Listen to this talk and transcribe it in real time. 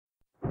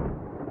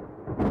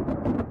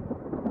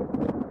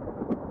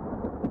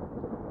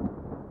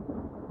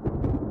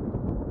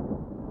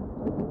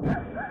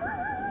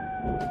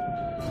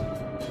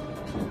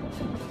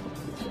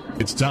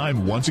It's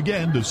time once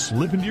again to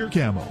slip into your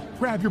camo,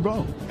 grab your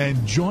bow,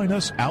 and join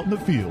us out in the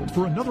field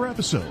for another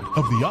episode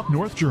of the Up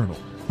North Journal,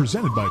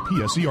 presented by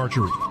PSE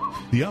Archery.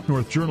 The Up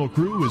North Journal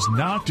crew is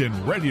knocked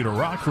and ready to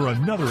rock for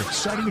another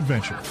exciting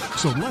adventure.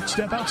 So let's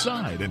step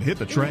outside and hit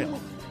the trail.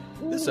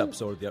 This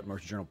episode of the Up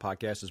North Journal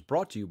podcast is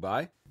brought to you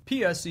by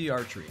PSE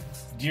Archery,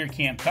 Deer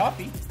Camp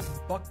Coffee,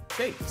 Buck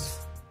Baits,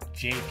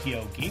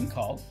 JPO Game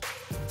Calls,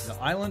 The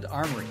Island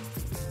Armory,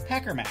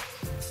 Packer Max,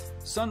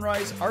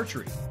 Sunrise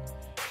Archery,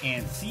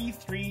 and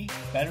C3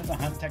 Better the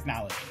Hunt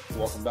Technology.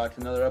 Welcome back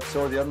to another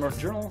episode of the Up North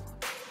Journal,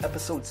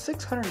 episode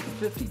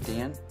 650,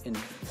 Dan.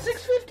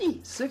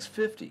 650?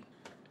 650.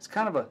 It's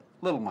kind of a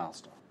little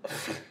milestone.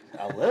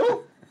 A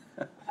little?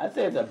 I'd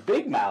say it's a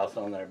big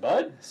milestone there,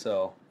 bud.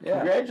 So, yeah.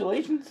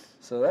 Congratulations.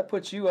 So that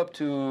puts you up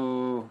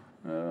to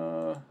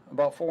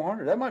about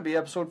 400. That might be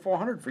episode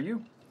 400 for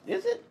you.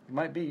 Is it? It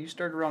might be. You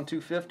started around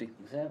 250.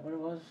 Is that what it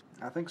was?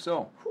 I think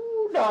so.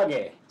 Whoo,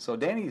 doggy. So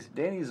Danny's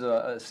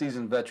a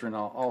seasoned veteran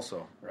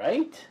also.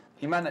 Right?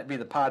 He might not be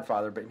the pod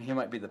father, but he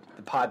might be the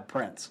pod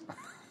prince.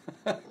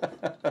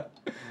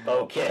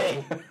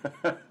 Okay.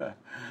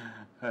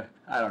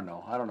 I don't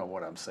know. I don't know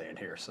what I'm saying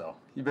here, so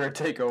you better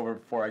take over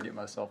before I get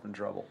myself in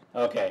trouble.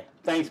 Okay.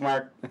 Thanks,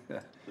 Mark.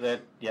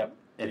 Yep.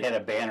 It had a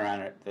banner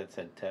on it that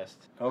said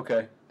test.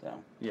 Okay. So.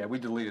 Yeah, we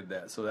deleted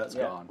that, so that's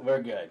Yeah, gone.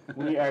 we're good.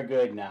 We are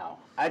good now.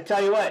 I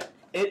tell you what,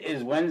 it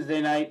is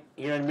Wednesday night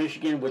here in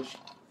Michigan, which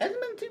hasn't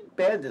been too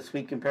bad this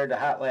week compared to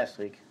hot last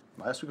week.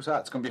 Last week was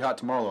hot. It's going to be hot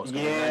tomorrow, though. It's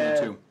going to be Yeah,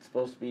 92. it's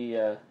supposed to be,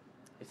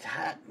 it's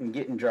hot and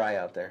getting dry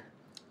out there.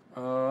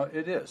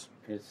 It is.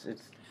 It's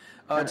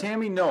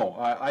Tammy, no.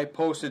 I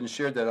posted and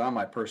shared that on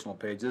my personal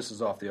page. This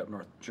is off the Up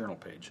North Journal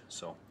page,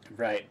 so.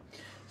 right.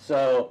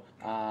 So,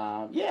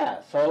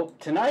 so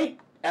tonight,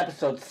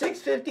 episode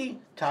 650,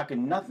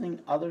 talking nothing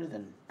other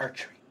than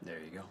archery. There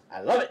you go.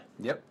 I love it.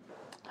 Yep.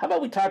 How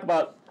about we talk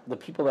about the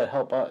people that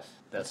help us?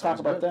 Let's talk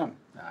about them.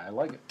 I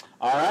like it.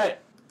 All right,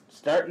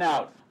 starting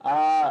out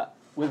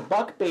with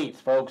Buck Baits,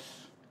 folks.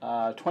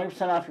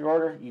 20% off your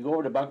order. You go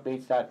over to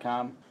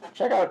buckbaits.com.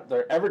 Check out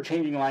their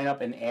ever-changing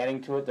lineup and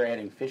adding to it. They're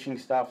adding fishing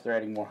stuff. They're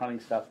adding more hunting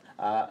stuff.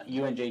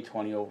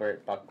 UNJ20 over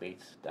at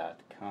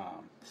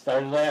buckbaits.com.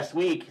 Started last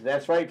week.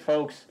 That's right,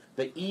 folks.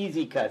 The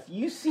easy cuts.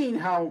 You've seen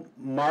how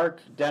Mark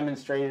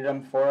demonstrated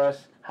them for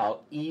us,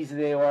 how easy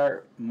they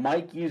are.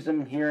 Mike used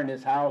them here in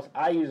his house.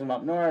 I use them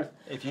up north.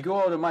 If you go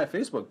out to my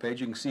Facebook page,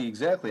 you can see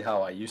exactly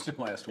how I used them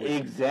last week.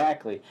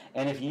 Exactly.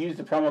 And if you use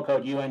the promo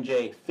code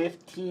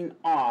UNJ15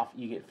 off,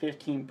 you get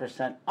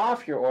 15%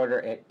 off your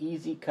order at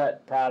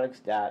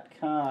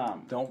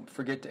easycutproducts.com. Don't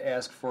forget to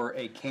ask for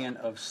a can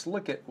of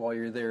Slick It while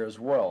you're there as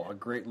well, a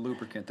great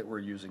lubricant that we're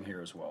using here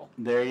as well.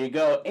 There you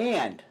go.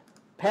 And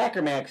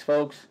Packer Max,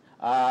 folks,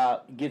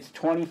 gets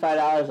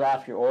 $25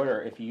 off your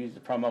order if you use the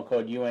promo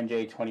code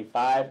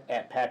UNJ25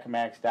 at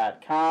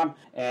packermax.com.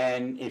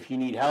 And if you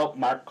need help,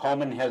 Mark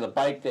Coleman has a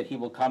bike that he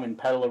will come and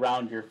pedal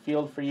around your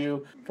field for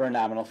you for a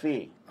nominal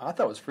fee. I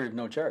thought it was free of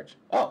no charge.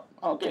 Oh,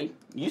 okay.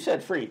 You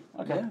said free.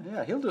 Okay.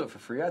 Yeah, he'll do it for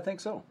free. I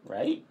think so.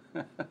 Right?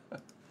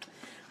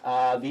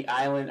 The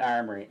Island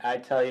Armory. I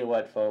tell you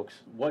what, folks,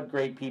 what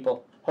great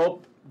people.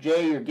 Hope,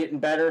 Jay, you're getting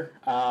better.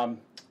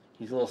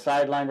 He's a little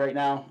sidelined right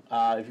now.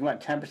 If you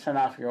want 10%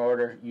 off your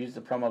order, use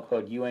the promo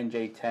code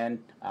UNJ10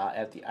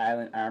 at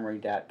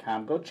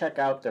theislandarmory.com. Go check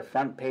out their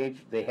front page.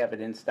 They have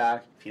it in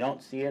stock. If you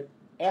don't see it,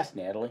 ask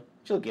Natalie.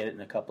 She'll get it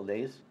in a couple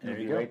days. It'll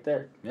be right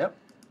there. Yep.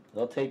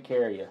 They'll take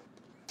care of you.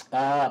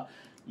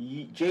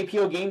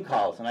 JPO Game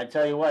Calls. And I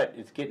tell you what,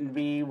 it's getting to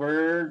be,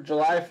 we're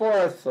July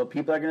 4th, so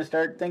people are going to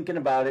start thinking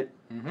about it.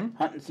 Mm-hmm.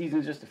 Hunting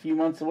season's just a few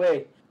months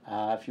away.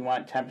 If you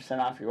want 10%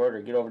 off your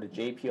order, get over to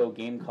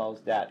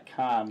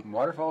jpogamecalls.com.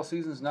 Waterfowl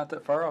season's not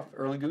that far off.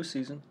 Early goose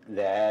season.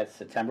 That's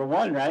September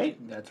 1, right?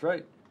 That's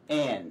right.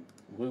 And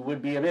we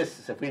would be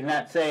amiss if we did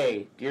not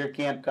say Deer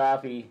Camp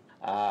Coffee.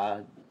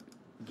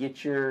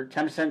 Get your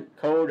 10%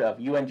 code of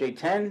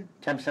UNJ10,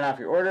 10% off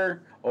your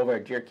order over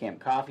at Deer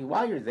Camp Coffee.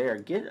 While you're there,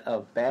 get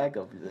a bag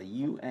of the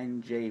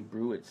UNJ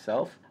brew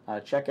itself.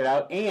 Check it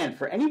out. And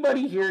for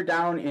anybody here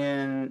down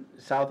in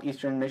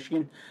southeastern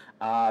Michigan,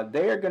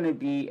 they are going to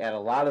be at a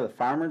lot of the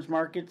farmers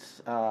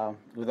markets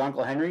with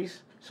Uncle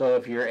Henry's. So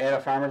if you're at a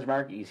farmers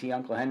market, you see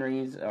Uncle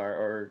Henry's,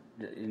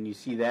 and you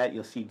see that,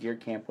 you'll see Deer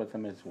Camp with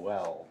them as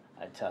well.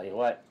 I tell you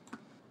what,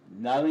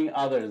 nothing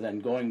other than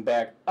going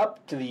back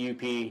up to the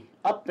UP,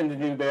 up into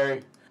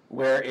Newberry,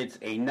 where it's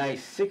a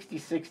nice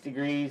 66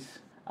 degrees.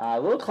 A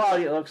little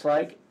cloudy, it looks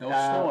like. No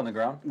snow on the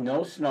ground.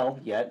 No snow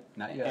yet.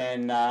 Not yet.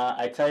 And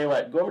I tell you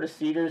what, go over to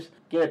Cedars,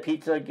 get a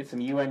pizza, get some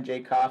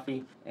UNJ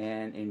coffee,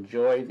 and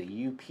enjoy the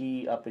UP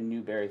up in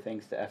Newberry,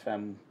 thanks to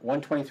FM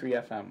 123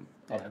 FM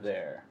up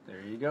there.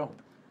 There you go.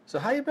 So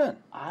how you been?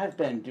 I've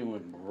been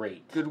doing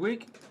great. Good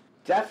week?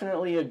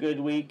 Definitely a good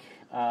week.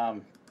 I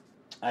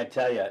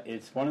tell you,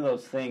 it's one of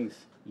those things,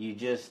 you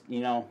just,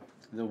 the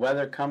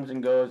weather comes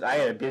and goes. I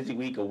had a busy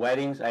week of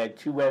weddings. I had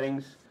 2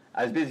 weddings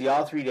I was busy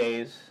all 3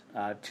 days.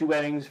 2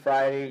 weddings,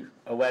 Friday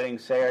a wedding,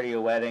 Saturday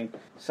a wedding,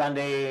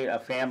 Sunday a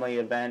family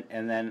event,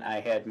 and then I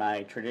had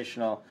my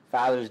traditional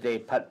Father's Day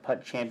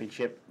putt-putt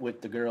championship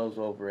with the girls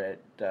over at,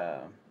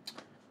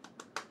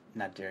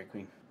 not Dairy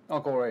Queen.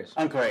 Uncle Ray's.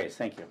 Uncle Ray's,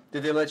 thank you.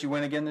 Did they let you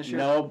win again this year?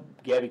 No,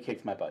 Gabby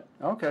kicked my butt.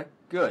 Okay,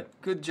 good.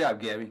 Good job,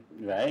 Gabby.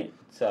 Right?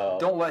 So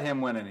Don't let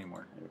him win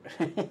anymore.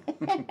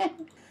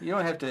 You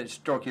don't have to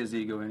stroke his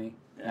ego any.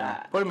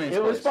 Put him in his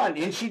It was place. fun,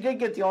 and she did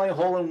get the only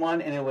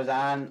hole-in-one, and it was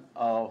on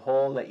a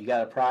hole that you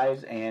got a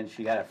prize, and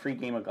she got a free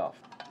game of golf.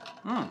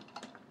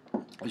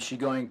 Is she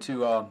going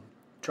to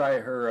try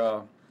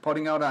her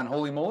putting out on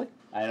Holy Moly?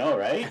 I know,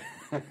 right?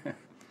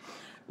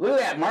 Look at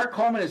that. Mark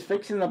Coleman is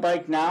fixing the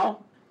bike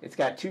now. It's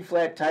got 2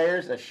 flat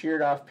tires, a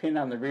sheared-off pin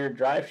on the rear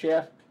drive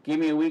shaft. Give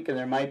me a week, and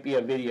there might be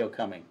a video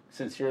coming.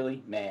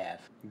 Sincerely, Mav.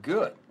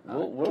 Good.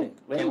 Can't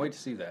Can't wait to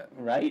see that.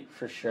 Right,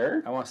 for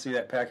sure. I want to see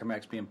that Packer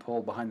Max being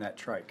pulled behind that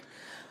trike.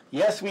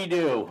 Yes, we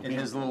do. In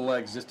his little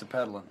legs just to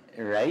pedaling.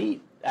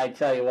 Right? I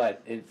tell you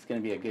what, it's going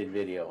to be a good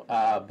video.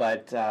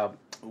 But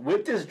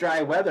with this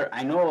dry weather,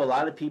 I know a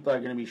lot of people are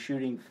going to be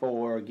shooting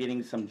for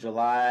getting some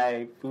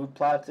July food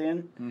plots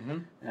in.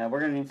 Mm-hmm. We're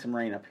going to need some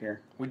rain up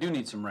here. We do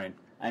need some rain.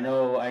 I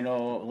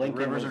know. Lincoln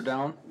The rivers are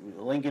down.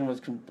 Lincoln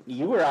was.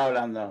 You were out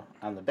on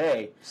the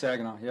bay.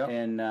 Saginaw, yeah.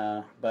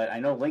 And but I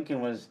know Lincoln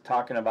was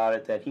talking about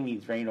it that he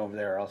needs rain over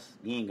there, or else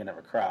he ain't gonna have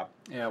a crop.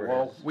 Yeah,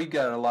 well, we've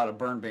got a lot of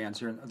burn bans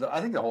here. I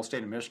think the whole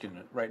state of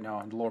Michigan right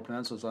now, in the Lower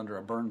Peninsula, is under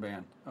a burn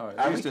ban.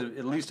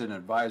 At least an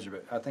advisory,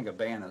 but I think a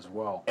ban as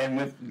well. And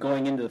with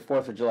going into the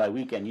 4th of July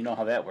weekend, you know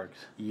how that works.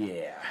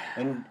 Yeah.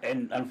 And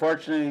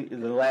unfortunately,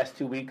 the last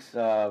 2 weeks,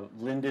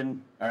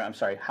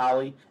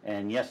 Holly,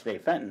 and yesterday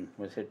Fenton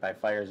was hit by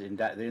fires in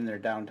their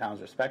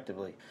downtowns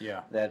respectively.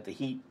 Yeah. That the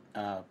heat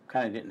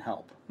kind of didn't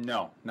help.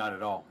 No, not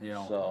at all. You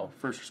know, So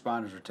first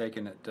responders are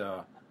taking it.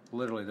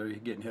 Literally, they're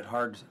getting hit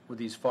hard with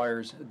these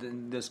fires,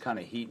 this kind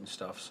of heat and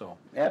stuff. So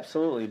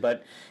absolutely.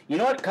 But you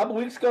know what? A couple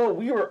weeks ago,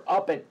 we were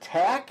up at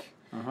TAC.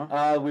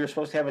 We were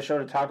supposed to have a show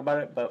to talk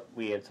about it, but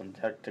we had some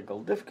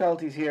technical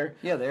difficulties here.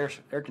 yeah, the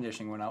air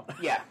conditioning went out.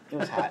 Yeah, it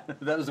was hot.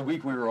 That was the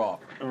week we were off.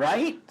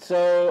 Right?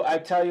 So I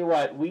tell you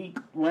what, we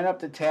went up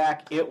to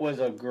TAC. It was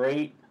a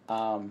great.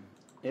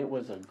 It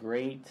was a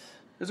great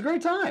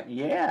time.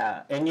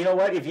 Yeah, and you know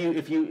what? If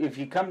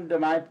you come to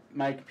my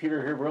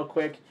computer here real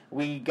quick,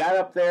 we got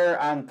up there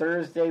on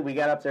Thursday. We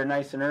got up there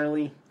nice and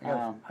early.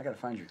 I got to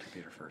find your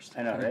computer first.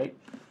 I know, right?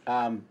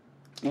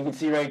 You can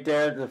see right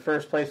there, the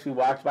first place we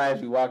walked by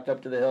as we walked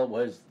up to the hill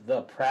was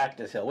the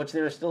practice hill, which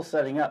they were still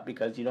setting up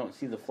because you don't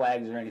see the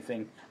flags or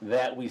anything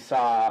that we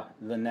saw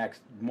the next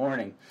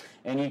morning.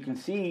 And you can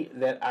see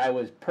that I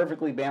was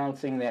perfectly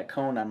balancing that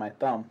cone on my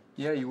thumb.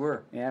 Yeah, you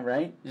were. Yeah,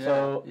 right? Yeah,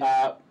 So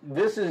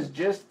this is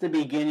just the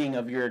beginning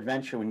of your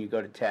adventure when you go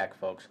to TAC,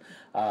 folks.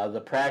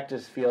 The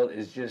practice field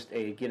is just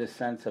get a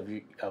sense of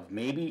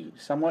maybe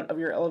somewhat of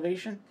your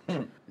elevation.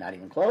 Not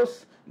even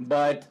close.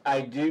 But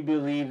I do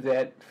believe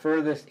that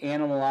furthest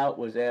animal out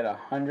was at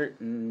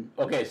 100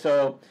 okay,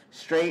 so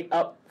straight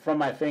up from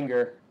my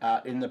finger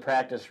in the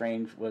practice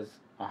range was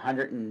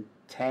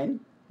 110.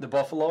 The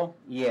buffalo?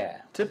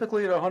 Yeah.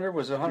 Typically at 100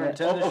 was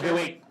 110 this okay, year?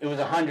 wait. It was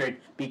 100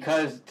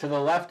 because to the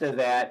left of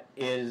that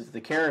is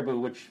the caribou,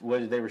 which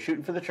was they were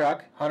shooting for the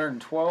truck.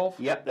 112?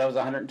 Yep, that was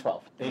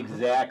 112.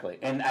 Exactly.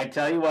 And I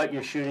tell you what,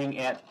 you're shooting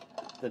at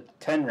the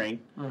 10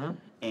 ring.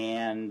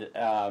 And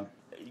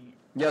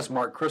Yes,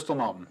 Mark, Crystal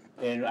Mountain.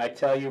 and I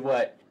tell you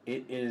what,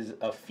 it is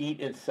a feat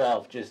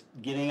itself, just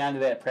getting onto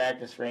that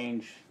practice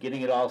range,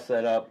 getting it all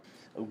set up.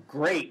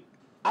 Great.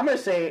 I'm going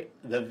to say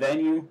the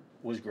venue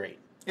was great.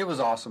 It was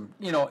awesome.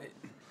 You know,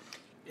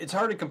 it's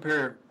hard to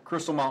compare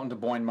Crystal Mountain to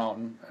Boyne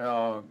Mountain.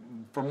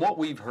 From what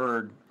we've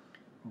heard,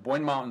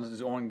 Boyne Mountain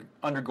is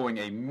undergoing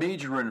a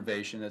major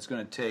renovation that's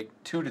going to take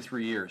 2 to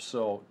 3 years.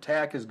 So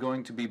TAC is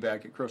going to be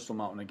back at Crystal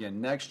Mountain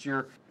again next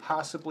year,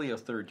 possibly a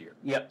third year.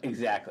 Yep,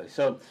 exactly.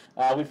 So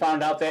we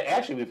found out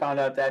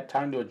that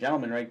talking to a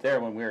gentleman right there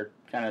when we were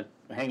kind of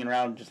hanging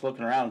around, just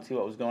looking around to see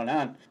what was going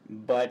on.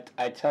 But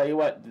I tell you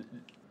what,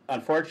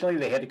 unfortunately,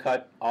 they had to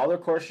cut all their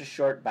courses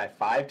short by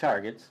 5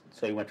 targets,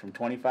 so you went from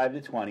 25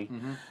 to 20.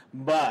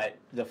 But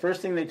the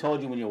first thing they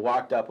told you when you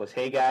walked up was,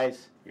 hey,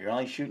 guys, you're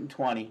only shooting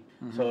 20,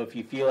 so if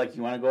you feel like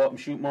you want to go up and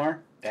shoot more,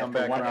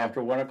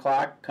 after 1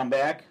 o'clock, come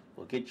back.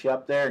 We'll get you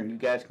up there, and you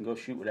guys can go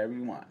shoot whatever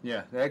you want.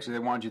 Yeah, they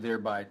wanted you there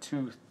by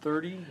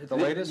 2:30 at the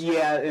latest?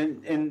 Yeah,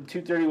 and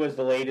 2:30 was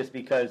the latest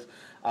because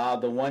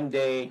the one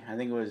day, I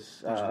think it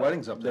was... There's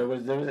weddings up there.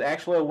 There was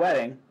actually a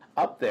wedding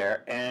up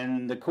there,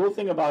 and the cool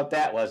thing about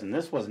that was, and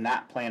this was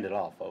not planned at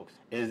all, folks,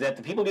 is that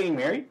the people getting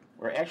married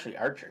were actually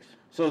archers.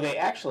 So they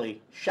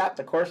actually shot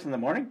the course in the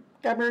morning,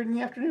 got married in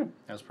the afternoon.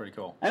 That's pretty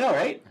cool. I know,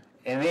 right?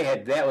 And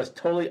that was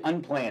totally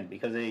unplanned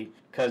because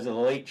of the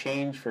late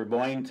change for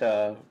Boyne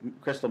to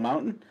Crystal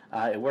Mountain.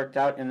 It worked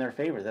out in their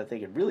favor that they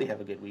could really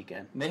have a good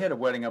weekend. And they had a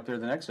wedding up there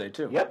the next day,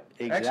 too. Yep,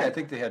 exactly. Actually, I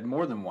think they had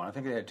more than one. I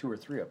think they had 2 or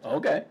 3 up there.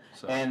 Okay.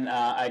 So. And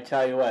I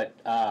tell you what,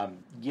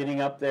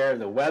 getting up there,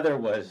 the weather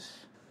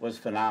was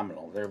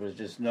phenomenal. There was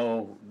just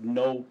no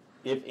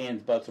ifs,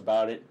 ands, buts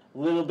about it. A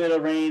little bit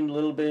of rain, a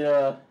little bit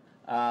of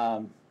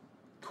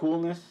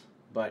coolness,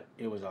 but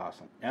it was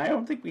awesome. And I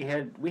don't think we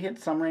had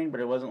some rain, but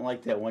it wasn't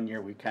like that one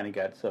year we kind of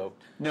got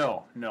soaked.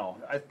 No.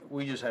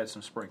 We just had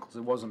some sprinkles.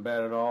 It wasn't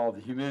bad at all.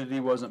 The humidity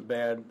wasn't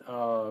bad.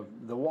 The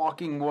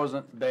walking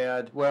wasn't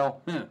bad.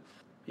 Well,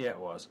 yeah, it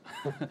was.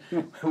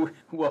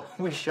 Well,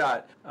 we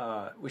shot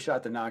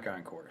the Nock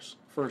On course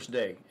first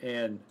day,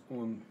 and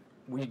when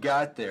we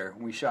got there,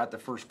 we shot the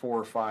first 4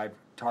 or 5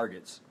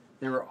 targets.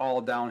 They were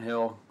all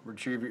downhill.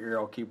 Retrieve your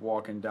arrow, keep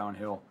walking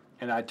downhill.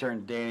 And I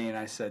turned to Danny and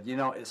I said,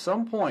 at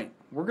some point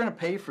we're going to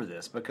pay for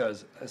this,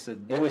 because I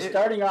said it was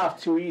starting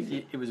off too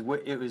easy.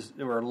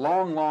 There were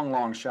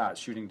long shots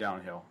shooting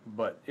downhill,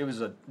 but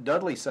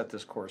Dudley set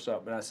this course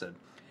up, and I said,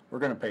 we're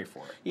going to pay for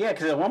it. Yeah,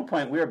 because at one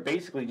point we were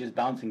basically just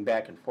bouncing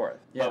back and forth,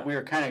 but we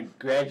were kind of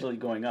gradually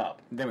going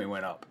up. And then we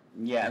went up.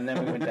 Yeah, and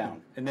then we went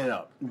down. And then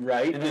up.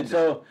 Right, and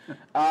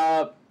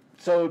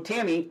so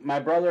Tammy, my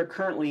brother,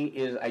 currently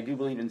is, I do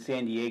believe, in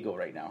San Diego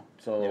right now.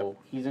 So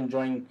he was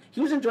enjoying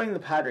the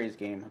Padres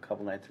game a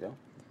couple nights ago.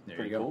 There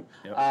Pretty you go. cool.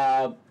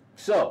 Yep.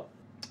 So,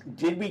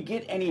 did we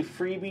get any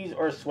freebies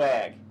or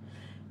swag?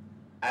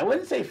 I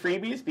wouldn't say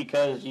freebies,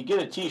 because you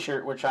get a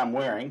T-shirt, which I'm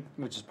wearing,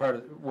 Which is part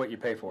of what you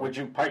pay for. which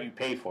is part you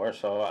pay for.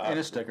 So and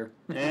a sticker.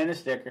 and a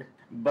sticker.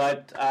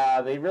 But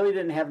they really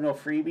didn't have no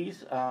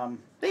freebies.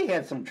 They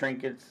had some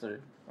trinkets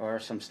or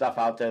some stuff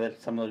out there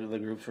that some of the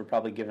groups were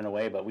probably giving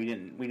away, but we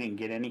didn't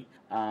get any.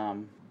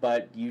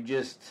 But you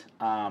just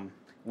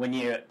when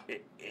you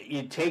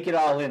take it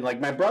all in, like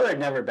my brother had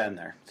never been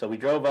there, so we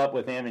drove up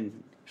with him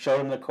and showed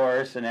him the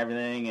course and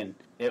everything, and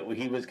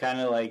he was kind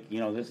of like,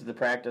 this is the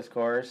practice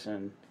course,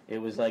 and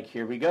it was like,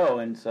 here we go.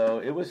 And so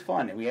it was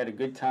fun, and we had a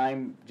good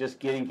time just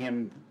getting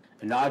him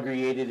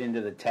inaugurated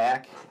into the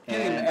TAC.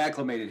 Getting him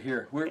acclimated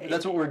here.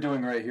 That's what we're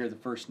doing right here the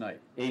first night.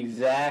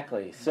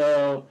 Exactly.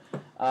 So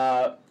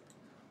so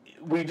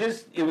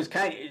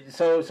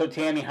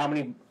Tammy, how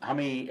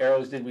many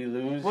arrows did we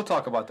lose? We'll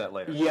talk about that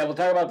later. Yeah, we'll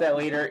talk about that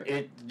later.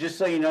 Just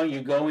so you know,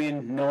 you go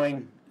in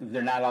knowing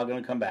they're not all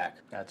going to come back.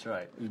 That's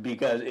right.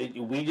 Because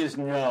we just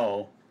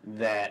know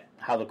that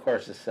how the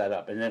course is set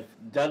up. And if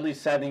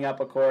Dudley's setting up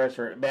a course,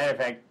 or matter of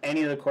fact,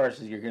 any of the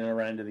courses, you're going to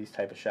run into these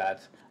type of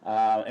shots.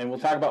 And we'll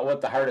talk about what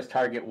the hardest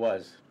target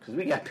was, because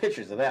we got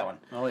pictures of that one.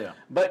 Oh, yeah.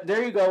 But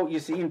there you go. You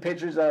see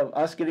pictures of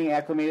us getting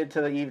acclimated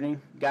to the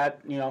evening. Got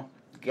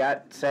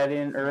set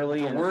in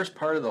early. The worst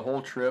part of the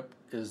whole trip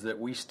is that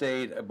we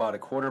stayed about a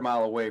quarter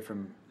mile away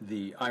from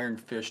the Iron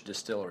Fish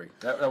Distillery.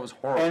 That was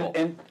horrible.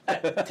 And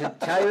to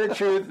tell you the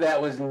truth, that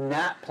was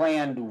not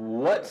planned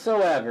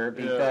whatsoever,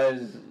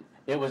 because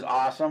it was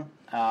awesome.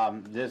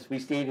 We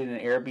stayed in an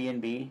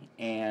Airbnb,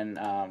 and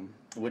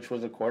which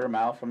was a quarter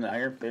mile from the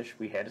Iron Fish.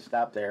 We had to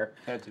stop there.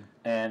 Had to.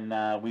 And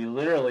we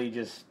literally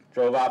just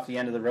drove off the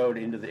end of the road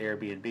into the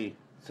Airbnb.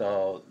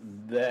 So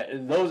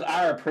those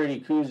are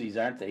pretty koozies,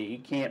 aren't they? You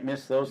can't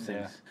miss those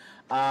things.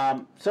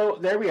 So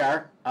there we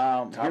are.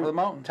 Top of the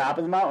mountain. Top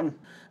of the mountain.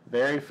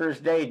 Very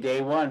first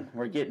day 1.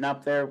 We're getting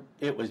up there.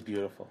 It was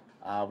beautiful.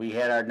 We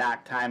had our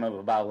knock time of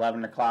about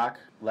 11 o'clock,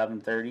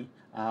 11:30.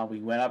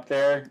 We went up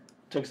there,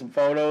 took some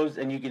photos,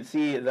 and you could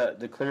see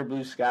the clear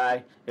blue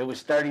sky. It was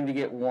starting to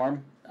get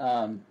warm.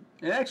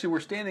 And actually, we're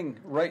standing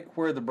right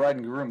where the bride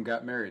and groom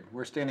got married.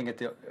 We're standing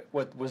at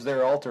what was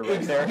their altar right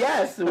there.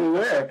 Yes, we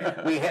were.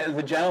 We had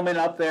the gentleman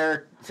up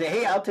there say,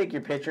 "Hey, I'll take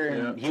your picture,"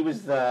 and he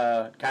was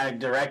kind of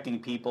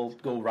directing people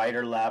go right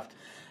or left.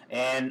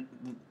 And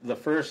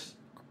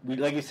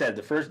like you said,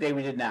 the first day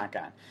we did Nock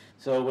On.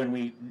 So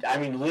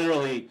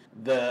literally,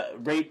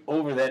 right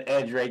over that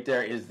edge right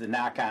there is the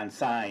Nock On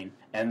sign,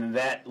 and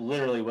that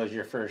literally was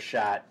your first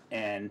shot,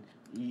 and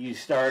you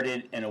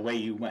started and away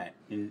you went.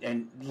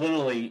 And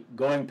literally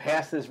going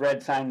past this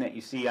red sign that you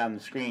see on the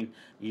screen,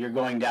 you're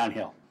going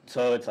downhill.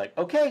 So it's like,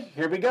 okay,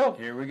 here we go.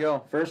 Here we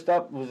go. First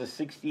up was a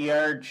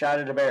 60-yard shot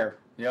at a bear.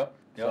 Yep.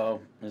 So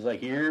it was like,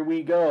 here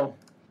we go.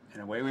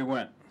 And away we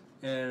went.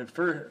 And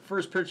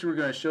first picture we're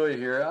going to show you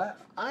here,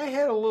 I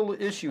had a little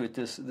issue with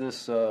this.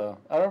 I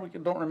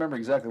don't remember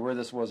exactly where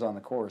this was on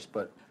the course,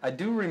 but I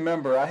do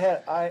remember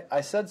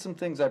I said some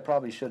things I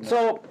probably shouldn't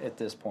have at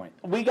this point.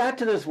 We got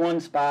to this one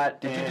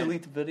spot. Did you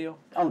delete the video?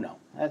 Oh, no.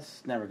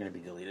 That's never going to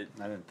be deleted.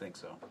 I didn't think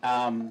so.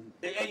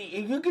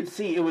 You could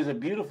see it was a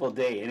beautiful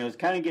day, and it was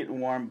kind of getting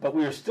warm, but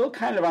we were still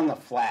kind of on the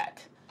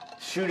flat,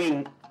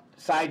 shooting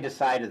side to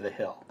side of the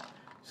hill.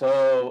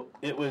 So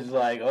it was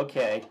like,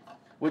 okay,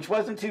 which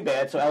wasn't too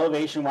bad. So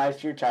elevation-wise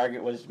to your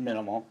target was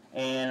minimal.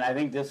 And I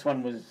think this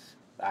one was,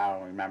 I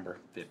don't remember,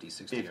 50,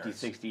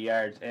 60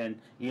 yards. And,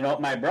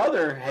 my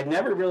brother had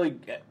never really,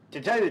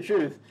 to tell you the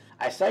truth,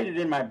 I sighted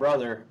in my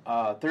brother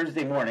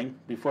Thursday morning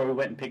before we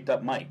went and picked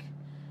up Mike.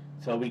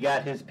 So we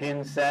got his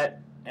pin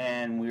set,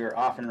 and we were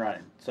off and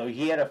running. So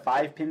he had a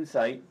 5-pin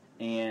sight,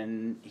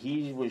 and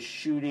he was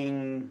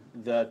shooting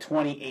the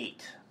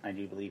 28, I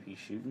do believe he's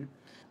shooting.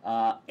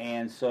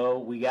 And so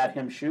we got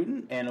him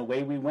shooting, and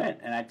away we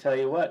went. And I tell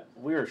you what,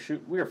 we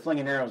were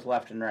flinging arrows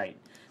left and right,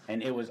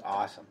 and it was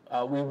awesome.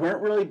 We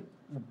weren't really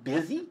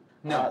busy.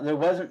 No. There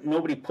wasn't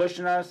nobody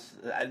pushing us.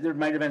 There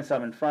might have been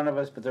some in front of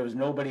us, but there was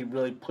nobody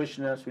really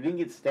pushing us. We didn't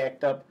get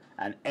stacked up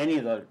on any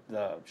of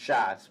the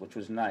shots, which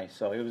was nice.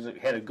 So it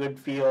had a good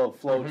flow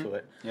to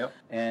it. Yep.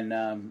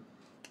 And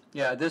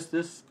yeah,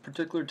 this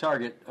particular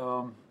target,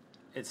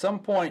 at some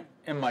point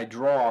in my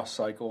draw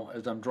cycle,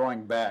 as I'm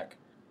drawing back,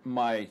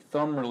 my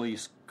thumb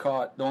release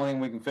caught, the only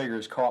thing we can figure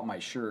is caught my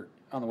shirt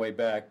on the way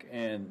back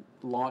and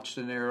launched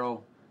an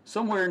arrow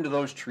somewhere into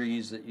those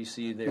trees that you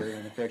see there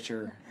in the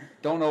picture.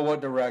 Don't know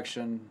what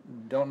direction,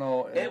 don't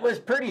know. It was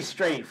pretty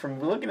straight. From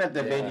looking at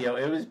the video,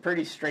 it was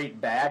pretty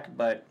straight back,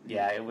 but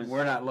yeah, it was.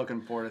 We're not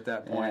looking for it at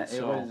that point.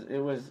 Yeah, it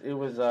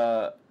was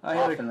a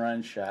off and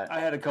run shot. I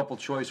had a couple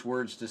choice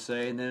words to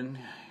say, and then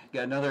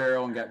got another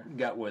arrow and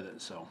got with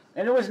it. So.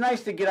 And it was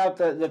nice to get out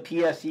the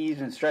PSEs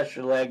and stretch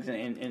your legs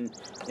in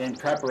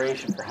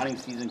preparation for hunting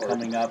season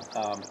coming up.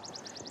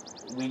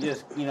 We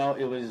just,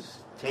 it was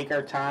take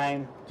our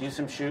time, do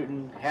some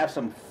shooting, have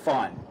some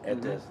fun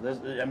at this.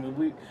 I mean,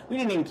 we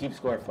didn't even keep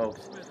score,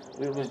 folks.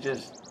 It was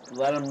just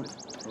let them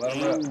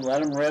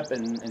rip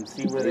and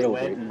see where they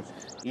went. And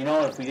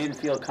if we didn't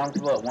feel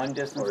comfortable at one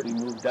distance, we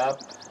moved up,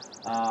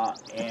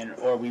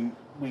 or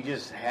we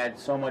just had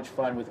so much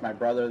fun with my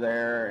brother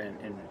there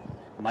and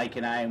Mike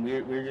and I, and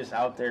we were just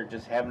out there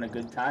just having a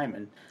good time.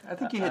 And I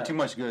think you had too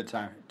much good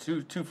time,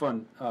 too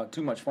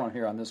much fun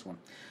here on this one.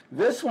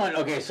 This one,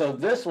 okay, so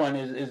this one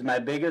is my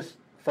biggest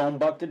foam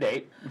buck to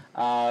date.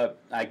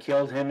 I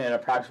killed him at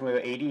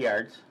approximately 80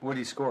 yards. What did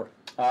he score?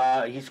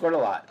 He scored a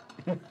lot.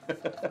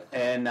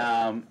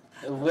 And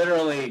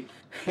literally,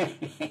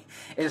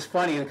 it's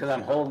funny because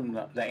I'm holding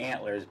the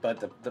antlers, but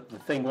the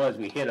thing was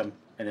we hit him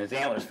and his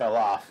antlers fell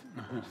off.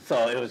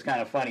 So it was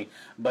kind of funny.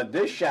 But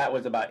this shot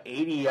was about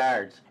 80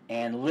 yards,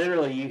 and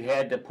literally you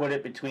had to put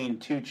it between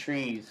two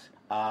trees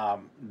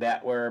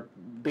that were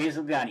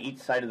basically on each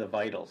side of the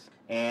vitals.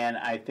 And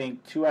I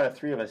think 2 out of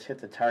 3 of us hit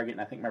the target,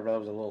 and I think my brother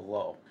was a little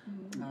low.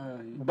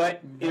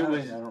 But I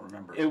don't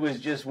remember. It was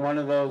just one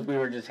of those, we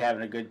were just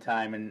having a good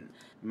time. And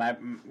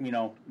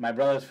my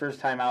brother's first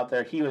time out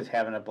there, he was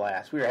having a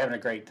blast. We were having a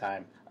great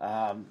time.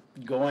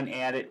 Going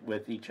at it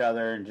with each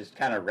other and just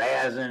kind of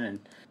razzing and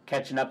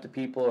catching up to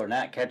people or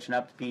not catching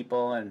up to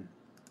people. And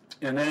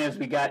then as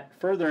we got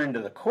further into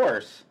the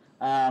course,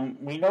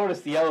 we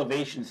noticed the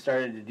elevation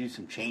started to do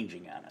some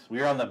changing on us. We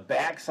were on the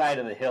back side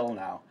of the hill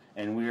now,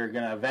 and we were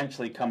going to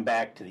eventually come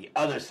back to the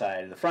other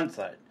side, the front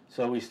side.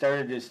 So we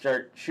started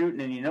to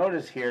shooting, and you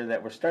notice here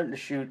that we're starting to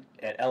shoot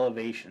at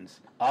elevations,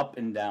 up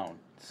and down.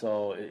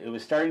 So it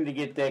was starting to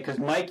get there, because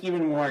Mike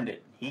even warned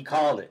it. He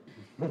called it.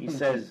 He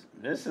says,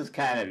 this is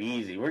kind of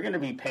easy. We're going to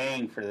be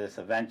paying for this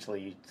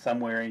eventually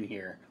somewhere in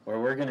here, where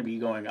we're going to be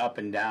going up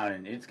and down,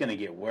 and it's going to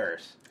get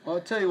worse. Well,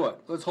 I'll tell you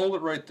what. Let's hold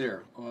it right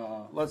there.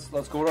 Let's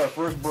go to our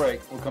first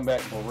break. We'll come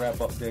back and we'll wrap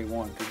up day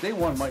one, because day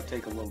one might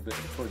take a little bit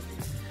for you.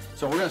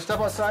 So we're going to step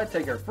outside,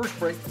 take our first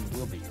break, and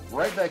we'll be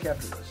right back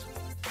after this.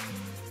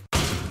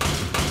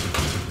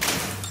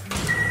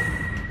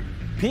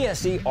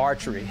 PSE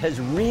Archery has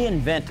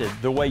reinvented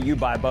the way you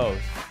buy bows.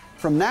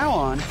 From now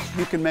on,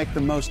 you can make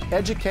the most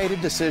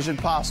educated decision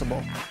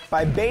possible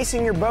by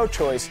basing your bow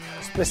choice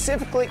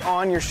specifically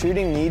on your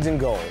shooting needs and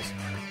goals.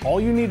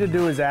 All you need to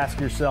do is ask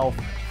yourself,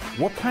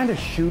 what kind of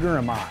shooter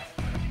am I?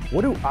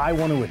 What do I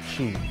want to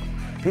achieve?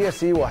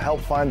 PSE will help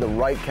find the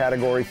right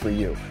category for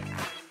you.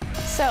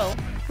 So,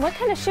 what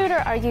kind of shooter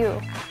are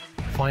you?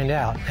 Find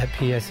out at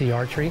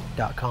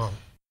psearchery.com.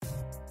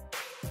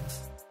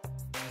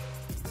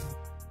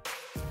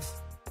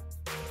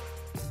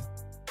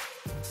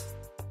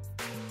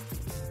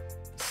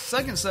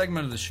 Second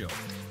segment of the show.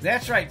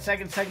 That's right,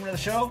 second segment of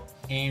the show,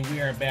 and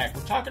we are back.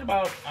 We're talking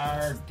about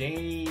our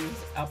days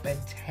up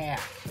at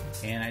TAC,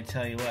 and I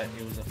tell you what,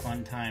 it was a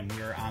fun time.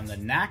 We were on the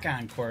Nock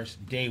On course,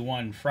 day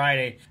one,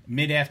 Friday,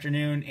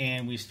 mid-afternoon,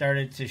 and we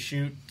started to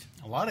shoot.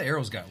 A lot of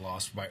arrows got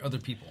lost by other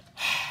people.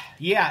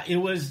 Yeah, it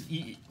was,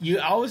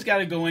 you always got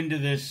to go into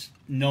this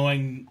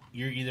knowing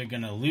you're either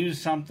going to lose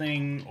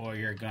something or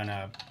you're going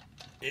to,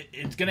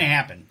 it's going to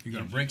happen. You're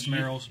going to break some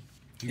arrows.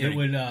 It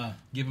would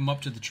give them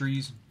up to the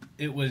trees.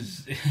 It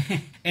was,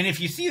 and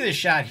if you see this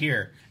shot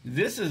here,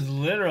 this is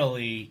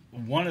literally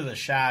one of the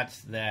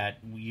shots that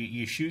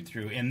you shoot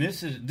through, and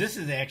this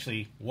is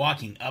actually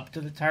walking up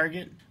to the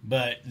target,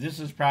 but this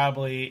is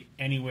probably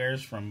anywhere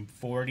from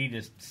 40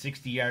 to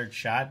 60 yard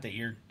shot that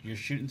you're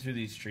shooting through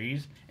these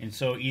trees, and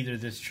so either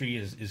this tree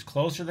is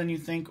closer than you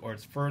think or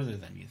it's further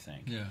than you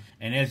think. Yeah.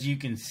 And as you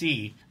can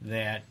see,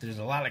 that there's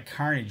a lot of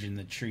carnage in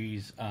the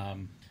trees.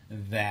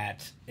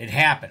 That it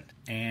happened,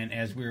 and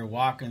as we were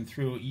walking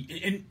through,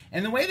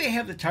 and the way they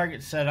have the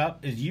target set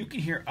up is you can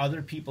hear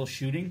other people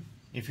shooting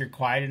if you're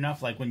quiet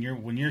enough. Like when you're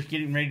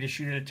getting ready to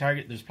shoot at a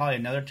target, there's probably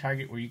another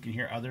target where you can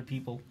hear other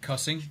people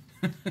cussing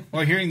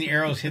or hearing the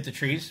arrows hit the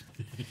trees.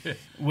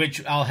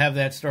 Which I'll have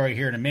that story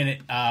here in a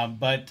minute.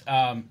 But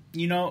so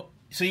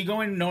you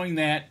go in knowing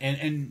that,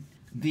 and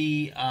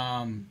the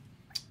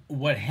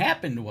what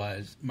happened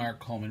was, Mark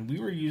Coleman, we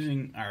were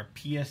using our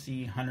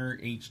PSE Hunter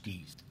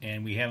HDs,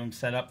 and we have them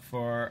set up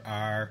for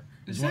our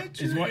Is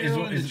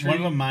one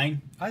of them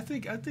mine? I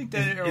think that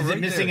arrow Is right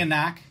it missing there. a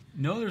knock?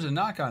 No, there's a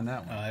knock on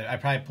that one. I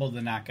probably pulled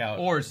the knock out.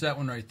 Or it's that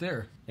one right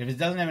there. If it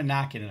doesn't have a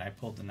knock in it, I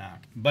pulled the knock.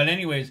 But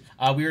anyways,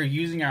 we were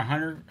using our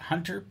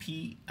Hunter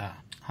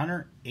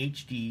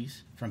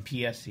HDs from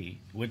PSC,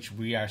 which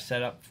we are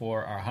set up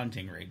for our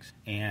hunting rigs.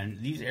 And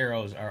these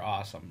arrows are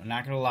awesome. I'm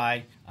not going to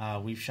lie.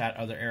 We've shot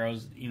other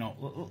arrows. You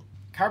know,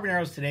 carbon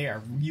arrows today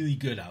are really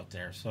good out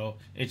there. So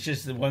it's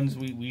just the ones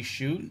we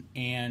shoot.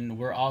 And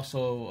we're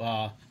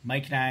also,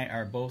 Mike and I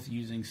are both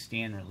using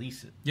stand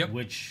releases. Yep.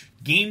 Which,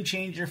 game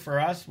changer for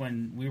us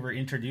when we were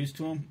introduced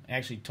to them.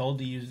 Actually told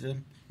to use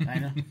them.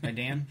 Kind of, by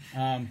Dan.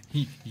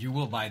 You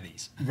will buy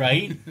these.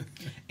 Right?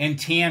 And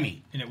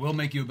Tammy. And it will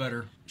make you a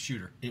better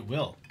shooter. It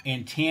will.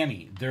 And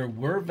Tammy, there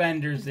were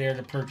vendors there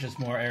to purchase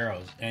more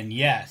arrows. And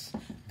yes,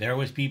 there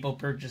was people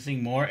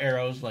purchasing more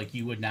arrows like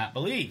you would not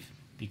believe.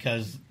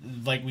 Because,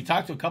 like, we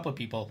talked to a couple of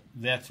people,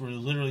 that's where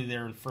literally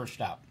their first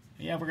stop.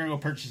 Yeah, we're going to go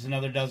purchase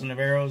another dozen of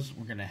arrows.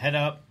 We're going to head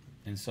up.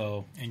 And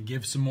so... And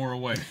give some more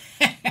away.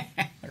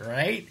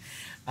 Right?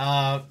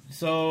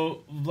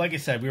 So, like I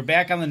said, we were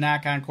back on the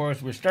Nock On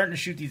course. We're starting to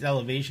shoot these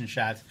elevation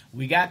shots.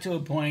 We got to a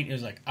point, it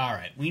was like, all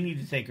right, we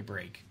need to take a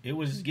break. It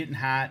was getting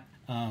hot.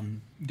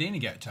 Danny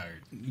got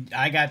tired.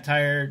 I got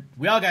tired.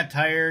 We all got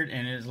tired,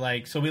 and it was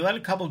like, so we let a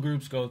couple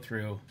groups go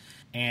through,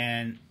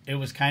 and it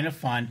was kind of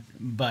fun,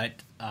 but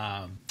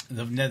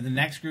the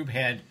next group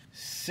had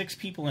 6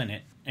 people in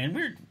it, and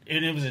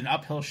it was an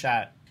uphill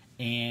shot,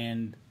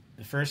 and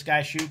the first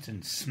guy shoots,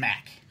 and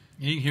smack.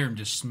 You can hear him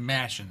just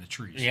smashing the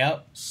trees.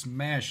 Yep.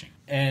 Smashing.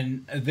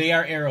 And they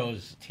are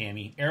arrows,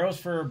 Tammy. Arrows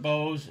for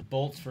bows,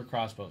 bolts for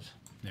crossbows.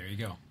 There you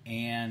go.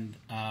 And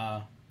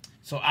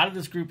so out of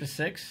this group of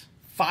 6,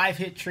 5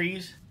 hit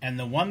trees, and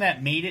the one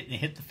that made it and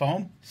hit the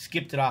foam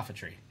skipped it off a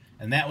tree.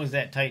 And that was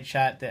that tight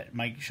shot that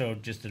Mike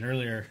showed just an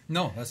earlier.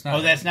 No, that's not.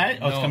 Oh, that's not it?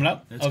 Oh, no, it's coming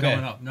up? It's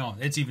coming up. No,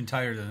 it's even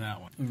tighter than that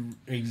one.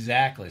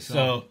 Exactly.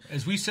 So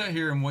as we sat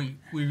here and we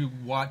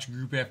watch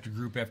group after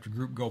group after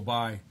group go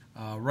by,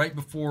 right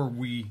before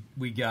we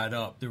got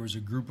up, there was a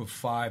group of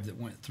 5 that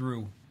went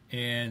through,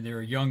 and they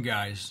were young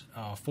guys.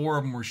 4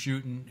 of them were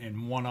shooting,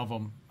 and one of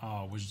them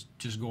was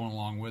just going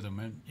along with them.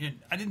 And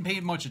I didn't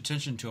pay much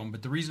attention to them,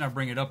 but the reason I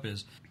bring it up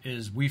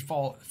is we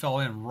fell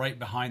in right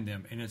behind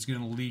them, and it's going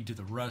to lead to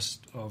the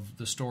rest of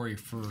the story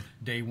for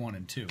day 1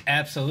 and 2.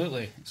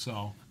 Absolutely.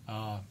 So,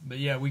 but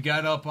yeah, we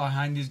got up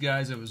behind these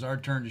guys. It was our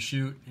turn to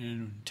shoot,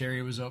 and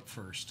Terry was up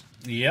first.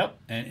 Yep,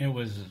 and it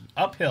was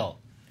uphill,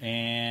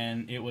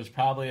 and it was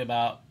probably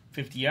about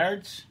 50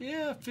 yards?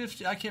 Yeah,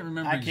 50. I can't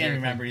remember exactly. Can't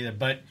remember either.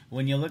 But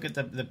when you look at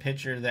the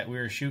picture that we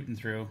were shooting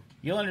through,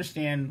 you'll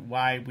understand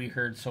why we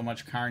heard so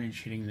much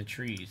carnage hitting the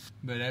trees.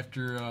 But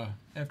after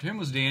him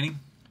was Danny,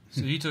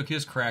 so he took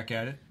his crack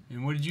at it.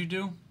 And what did you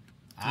do?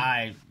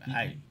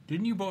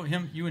 Didn't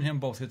you and him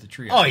both hit the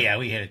tree? Oh yeah,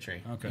 we hit a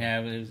tree. Okay.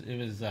 Yeah, it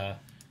was.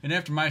 And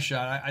after my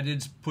shot, I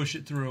did push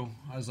it through.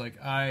 I was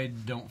like, I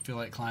don't feel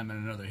like climbing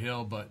another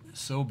hill, but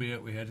so be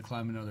it. We had to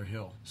climb another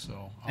hill.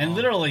 So and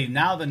literally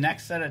now the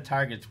next set of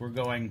targets, we're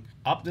going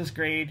up this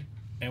grade,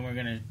 and we're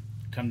going to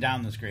come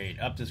down this grade,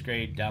 up this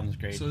grade, down this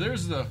grade. So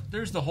there's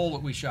the hole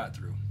that we shot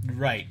through.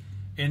 Right.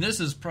 And this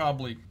is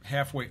probably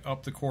halfway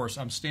up the course.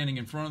 I'm standing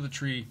in front of the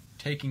tree,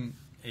 taking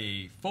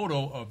a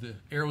photo of the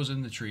arrows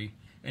in the tree.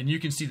 And you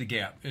can see the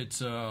gap. It's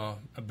a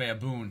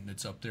baboon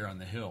that's up there on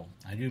the hill.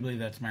 I do believe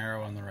that's my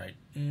arrow on the right.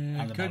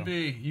 It could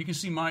be. You can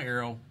see my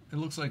arrow. It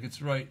looks like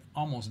it's right,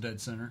 almost dead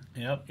center.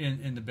 Yep.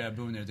 In the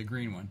baboon there, the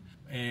green one.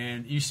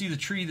 And you see the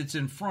tree that's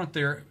in front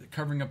there,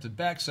 covering up the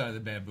backside of the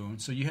baboon.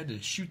 So you had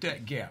to shoot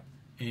that gap.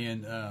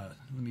 And let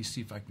me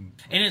see if I can.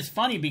 And it's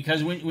funny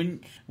because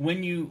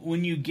when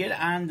you get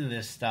onto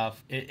this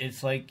stuff,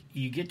 it's like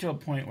you get to a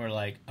point where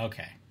like,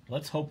 okay,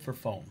 let's hope for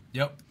foam.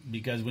 Yep.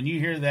 Because when you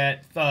hear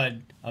that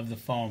thud of the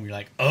foam, you're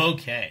like,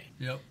 okay.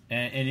 Yep.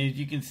 And as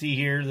you can see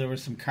here, there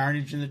was some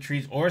carnage in the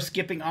trees or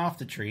skipping off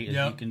the tree, as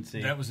you can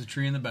see. That was the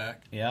tree in the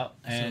back. Yep.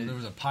 And so there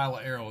was a pile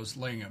of arrows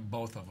laying at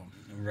both of them.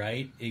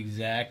 Right,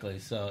 exactly.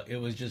 So it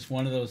was just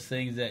one of those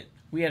things that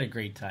we had a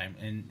great time.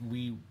 And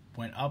we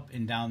went up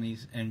and down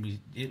these, and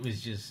it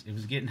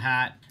was getting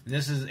hot.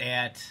 This is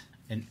at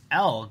an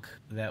elk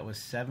that was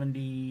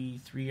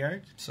 73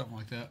 yards. Something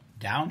like that.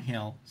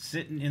 Downhill,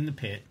 sitting in the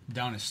pit.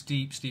 Down a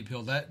steep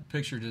hill. That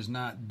picture does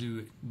not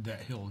do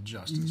that hill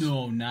justice.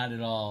 No, not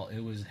at all. It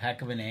was a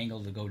heck of an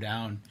angle to go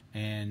down,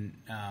 and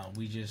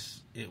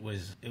it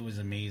was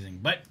amazing.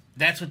 But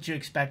that's what you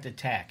expect to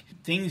tack.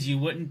 Things you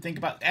wouldn't think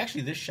about.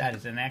 Actually, this shot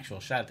is an actual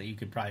shot that you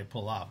could probably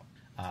pull off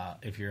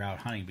if you're out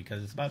hunting,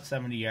 because it's about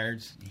 70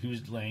 yards. He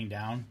was laying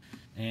down,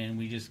 and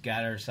we just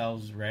got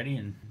ourselves ready,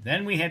 and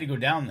then we had to go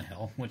down the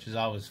hill, which is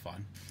always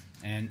fun.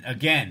 And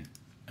again,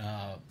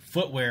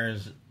 footwear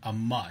is a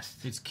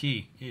must. It's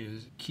key. It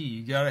is key.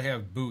 You got to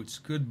have boots,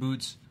 good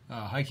boots,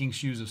 hiking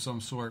shoes of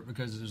some sort,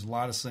 because there's a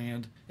lot of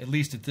sand, at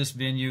least at this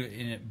venue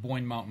and at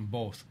Boyne Mountain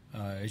both.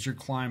 as you're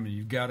climbing,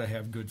 you've got to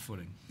have good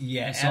footing.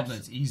 Yeah, and something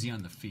that's easy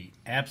on the feet.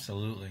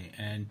 Absolutely.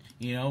 And,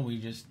 we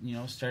just,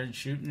 started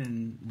shooting,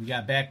 and we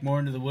got back more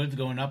into the woods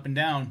going up and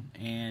down.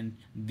 And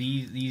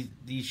these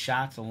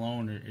shots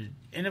alone are,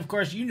 and of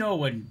course,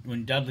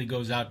 when Dudley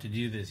goes out to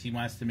do this, he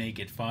wants to make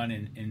it fun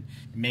and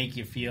make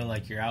you feel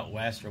like you're out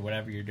west or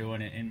whatever you're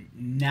doing, and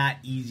not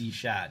easy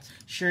shots.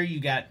 Sure, you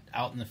got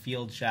out in the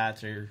field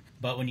shots,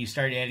 but when you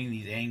start adding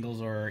these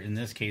angles, or in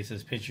this case,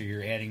 this picture,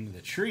 you're adding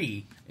the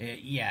tree,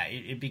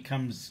 it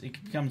becomes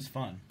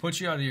fun.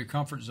 Puts you out of your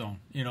comfort zone.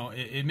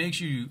 It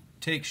makes you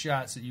take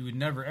shots that you would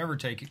never ever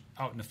take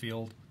out in the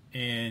field.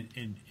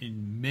 And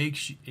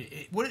makes you,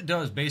 what it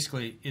does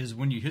basically is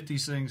when you hit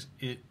these things,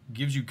 it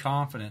gives you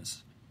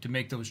confidence to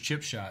make those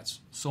chip shots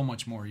so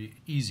much more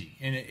easy,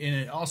 and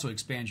it also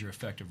expands your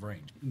effective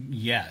range.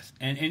 Yes,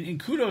 and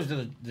kudos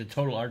to the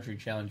Total Archery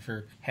Challenge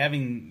for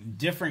having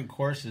different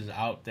courses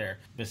out there.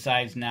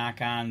 Besides Nock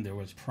On, there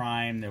was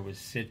Prime, there was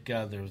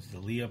Sitka, there was the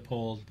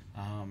Leopold.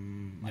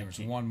 There was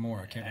one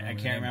more. I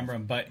can't remember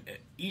them, but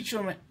each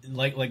of them,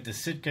 like the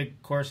Sitka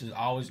course, is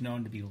always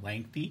known to be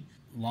lengthy,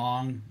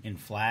 long and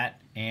flat,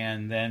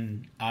 and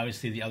then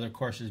obviously the other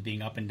courses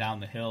being up and down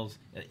the hills.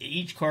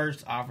 Each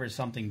course offers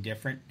something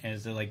different,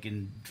 as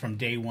from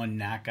day 1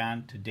 Nock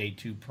On to day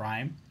 2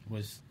 Prime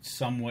was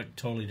somewhat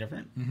totally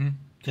different,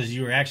 because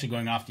you were actually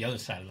going off the other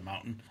side of the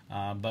mountain,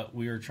 but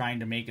we were trying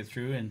to make it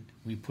through, and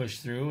we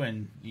pushed through,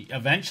 and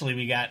eventually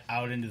we got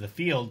out into the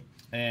field,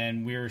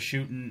 and we were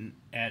shooting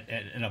at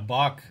a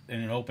buck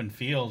in an open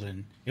field,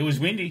 and it was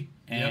windy.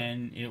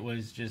 And it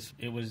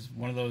was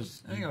one of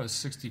those. I think it was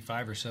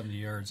 65 or 70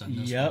 yards on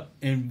this. Yep.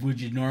 And would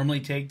you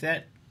normally take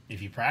that?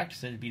 If you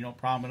practice it, it'd be no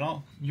problem at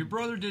all. Your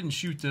brother didn't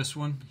shoot this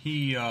one.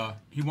 He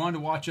wanted to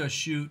watch us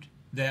shoot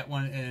that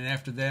one, and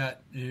after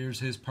that, here's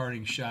his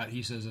parting shot.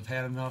 He says, "I've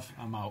had enough.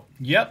 I'm out."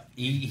 Yep.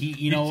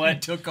 He what? He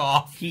took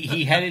off.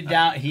 He headed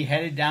down. He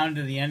headed down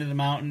to the end of the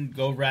mountain,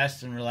 go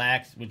rest and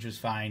relax, which was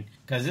fine,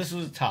 because this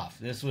was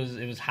tough. It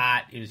was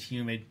hot. It was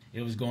humid.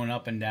 It was going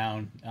up and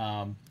down.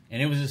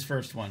 And it was his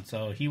first one.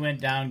 So he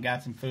went down,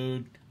 got some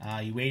food.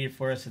 He waited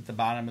for us at the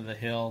bottom of the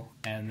hill.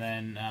 And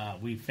then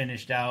we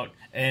finished out.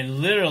 And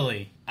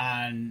literally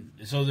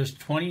so there's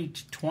 20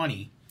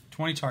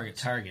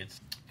 targets.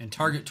 And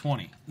target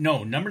 20.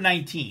 No, number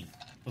 19.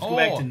 Let's go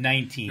back to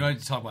 19. You don't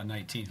have to talk about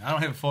 19. I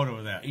don't have a photo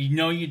of that.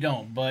 No, you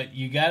don't. But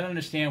you got to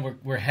understand,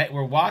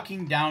 we're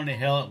walking down the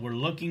hill. We're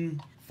looking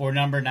for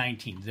number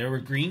 19. There were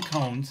green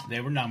cones.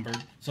 They were numbered.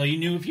 So you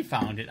knew if you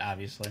found it,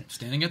 obviously.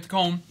 Standing at the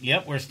cone.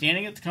 Yep, we're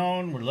standing at the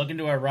cone. We're looking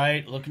to our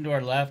right, looking to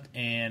our left,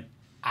 and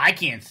I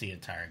can't see a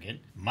target.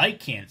 Mike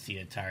can't see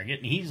a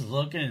target, and he's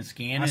looking and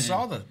scanning. I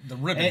saw the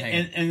ribbon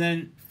hanging. And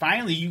then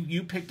finally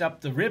you picked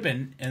up the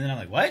ribbon, and then I'm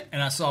like, what?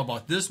 And I saw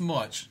about this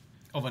much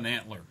of an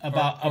antler.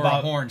 About a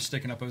horn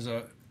sticking up as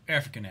a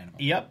African animal.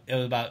 Yep, it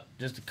was about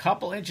just a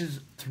couple inches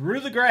through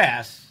the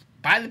grass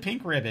by the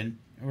pink ribbon.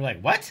 And we're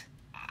like, what?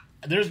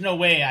 There's no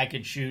way I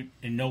could shoot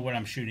and know what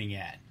I'm shooting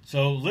at.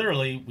 So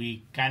literally,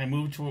 we kind of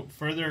moved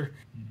further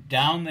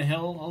down the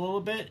hill a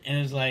little bit, and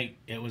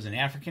it was an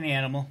African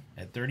animal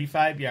at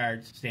 35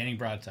 yards, standing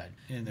broadside.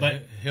 And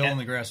the hill and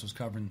the grass was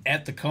covered.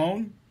 At the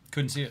cone,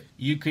 couldn't see it.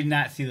 You could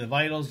not see the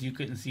vitals. You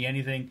couldn't see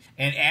anything.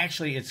 And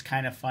actually, it's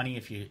kind of funny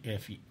if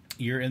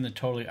you're in the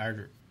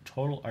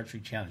Total Archery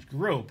Challenge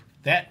group.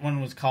 That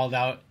one was called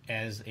out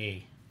as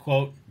a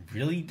quote,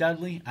 "Really,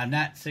 Dudley? I'm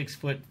not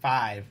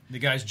 6'5". The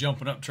guy's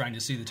jumping up trying to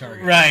see the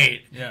target.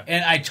 Right. Yeah.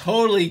 And I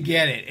totally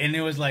get it. And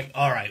it was like,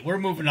 all right, we're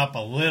moving up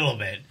a little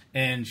bit.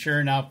 And sure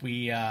enough,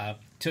 we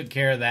took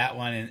care of that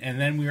one. And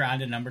then we were on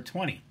to number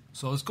 20.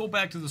 So let's go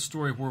back to the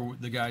story where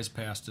the guys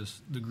passed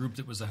us, the group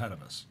that was ahead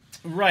of us.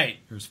 Right.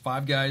 There's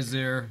 5 guys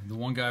there. The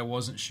one guy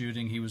wasn't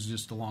shooting. He was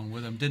just along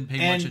with them. Didn't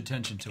pay much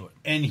attention to it.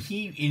 And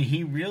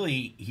he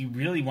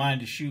really wanted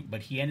to shoot,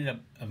 but he ended up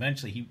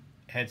eventually he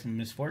had some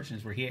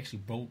misfortunes where he actually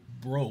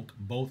broke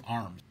both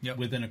arms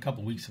within a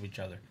couple weeks of each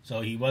other.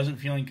 So he wasn't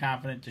feeling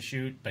confident to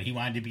shoot, but he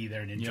wanted to be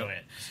there and enjoy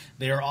it.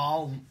 They are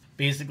all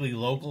basically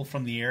local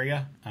from the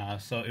area,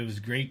 so it was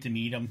great to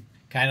meet them.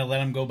 Kind of let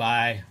them go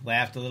by,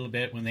 laughed a little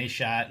bit when they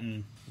shot,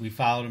 and we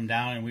followed them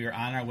down, and we were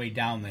on our way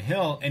down the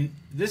hill. And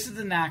this is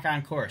the Nock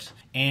On course.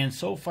 And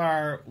so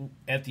far,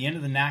 at the end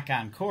of the Nock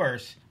On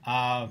course,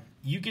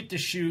 you get to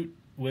shoot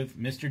with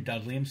Mr.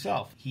 Dudley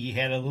himself. He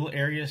had a little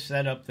area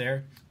set up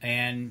there,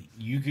 and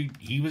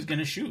he was going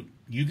to shoot.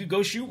 You could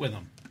go shoot with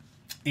him.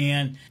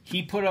 And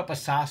he put up a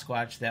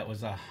sasquatch that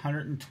was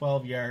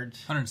 112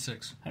 yards.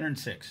 106.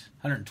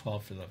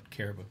 112 for the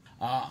caribou.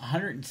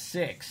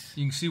 106.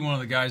 You can see one of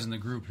the guys in the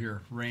group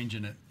here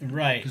ranging it.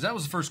 Right. Because that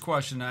was the first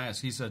question I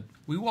asked. He said,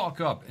 we walk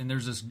up, and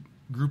there's this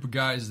group of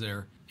guys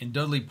there, and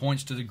Dudley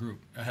points to the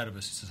group ahead of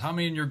us. He says, how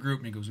many in your group?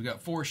 And he goes, we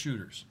got 4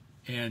 shooters.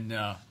 And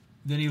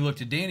then he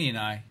looked at Danny and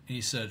I, and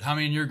he said, how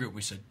many in your group?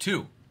 We said,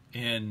 2.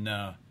 And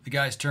the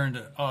guys turned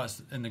to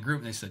us in the group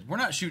and they said, "We're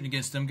not shooting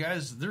against them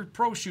guys. They're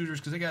pro shooters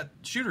because they got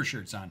shooter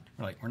shirts on."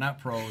 We're like, "We're not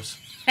pros.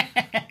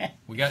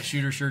 We got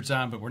shooter shirts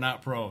on, but we're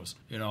not pros,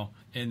 you know."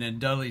 And then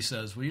Dudley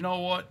says, "Well, you know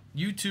what?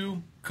 You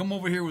two come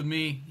over here with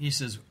me." He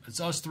says, "It's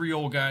us 3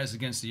 old guys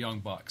against the young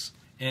bucks."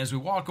 And as we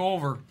walk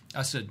over,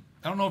 I said,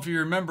 "I don't know if you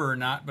remember or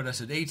not, but I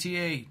said,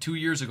 ATA 2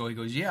 years ago." He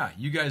goes, "Yeah,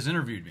 you guys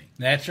interviewed me."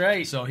 That's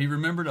right. So he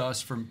remembered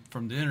us from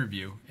the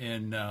interview,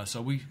 and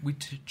so we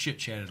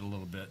chit-chatted a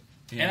little bit.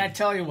 And I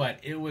tell you what,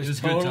 it was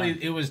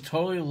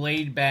totally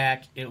laid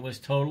back. It was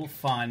total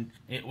fun.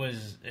 It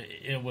was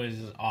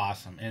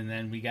awesome. And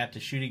then we got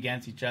to shoot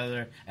against each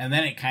other, and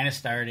then it kind of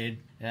started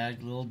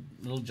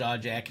little jaw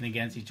jacking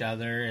against each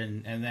other,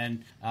 and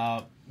then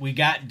we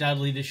got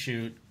Dudley to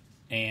shoot,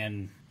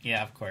 and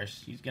yeah, of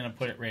course he's gonna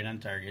put it right on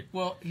target.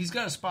 Well, he's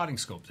got a spotting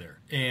scope there,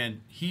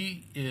 and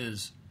he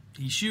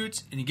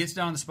shoots and he gets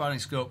down the spotting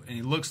scope and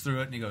he looks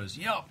through it and he goes,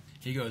 "Yep."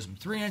 He goes, "I'm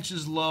 3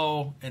 inches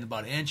low and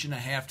about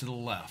 1.5 inches to the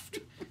left."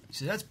 He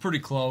said, "That's pretty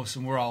close."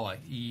 And we're all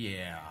like,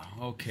 "Yeah,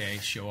 okay,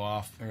 show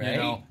off." Right. You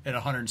know, at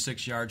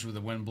 106 yards with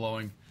the wind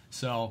blowing.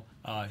 So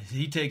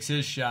he takes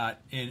his shot.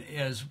 And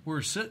as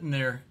we're sitting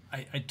there,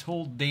 I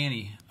told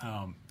Danny,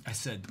 I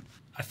said,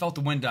 I felt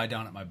the wind die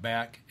down at my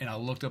back. And I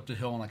looked up the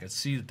hill and I could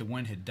see that the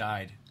wind had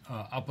died.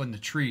 Up in the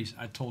trees.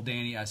 I told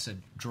Danny, I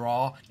said,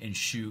 "Draw and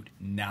shoot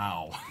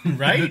now."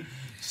 Right?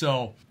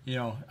 So, you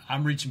know,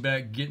 I'm reaching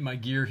back, getting my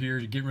gear here,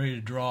 getting ready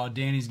to draw.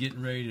 Danny's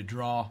getting ready to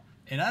draw.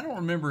 And I don't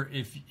remember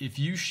if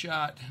you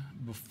shot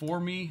before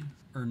me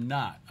or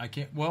not. I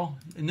can't. Well,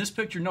 in this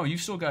picture, no, you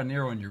still got an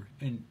arrow in your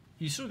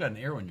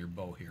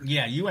bow here.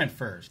 Yeah, you went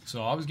first.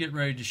 So I was getting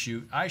ready to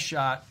shoot. I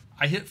shot.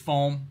 I hit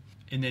foam,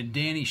 and then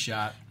Danny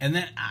shot. And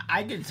then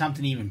I did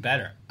something even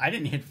better. I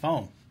didn't hit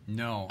foam.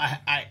 No.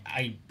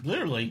 I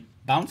literally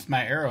bounced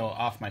my arrow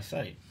off my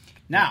sight.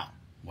 Now,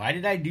 why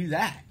did I do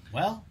that?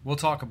 Well, we'll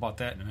talk about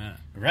that in a minute.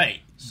 Right.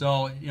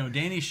 So, you know,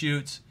 Danny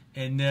shoots,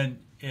 and then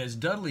as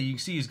Dudley, you can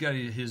see he's got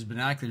his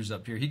binoculars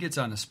up here. He gets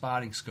on the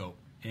spotting scope,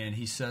 and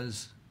he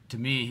says to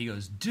me, he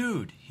goes,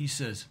 "Dude," he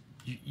says,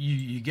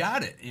 you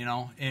got it, you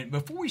know. And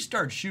before we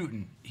started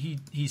shooting,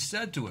 he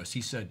said to us,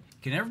 he said,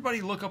 "Can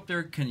everybody look up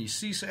there? Can you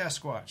see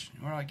Sasquatch?"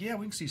 And we're like, "Yeah,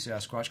 we can see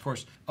Sasquatch." Of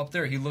course, up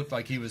there he looked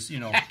like he was, you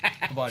know,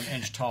 about 1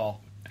 inch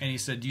tall. And he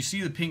said, "Do you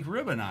see the pink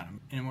ribbon on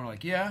him?" And we're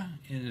like, "Yeah."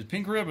 And the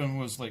pink ribbon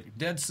was like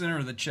dead center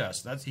of the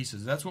chest. He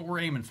says, "That's what we're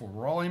aiming for.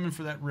 We're all aiming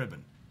for that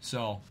ribbon."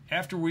 So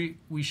after we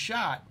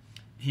shot,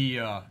 he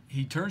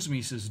turns to me,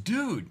 he says,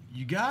 "Dude,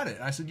 you got it."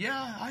 I said,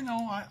 "Yeah, I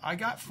know. I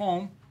got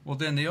foam." Well,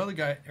 then the other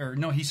guy,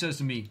 he says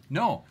to me,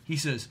 "No." He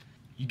says,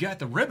 "You got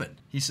the ribbon."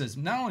 He says,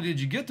 "Not only did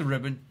you get the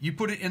ribbon, you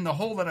put it in the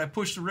hole that I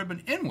pushed the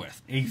ribbon in with."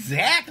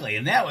 Exactly,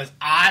 and that was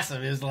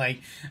awesome.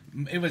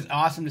 It was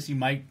awesome to see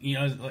Mike. You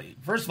know,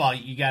 like, first of all,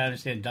 you got to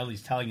understand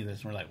Dudley's telling you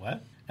this, and we're like,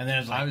 "What?" And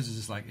then I was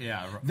just like,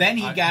 "Yeah." Then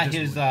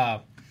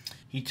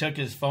he took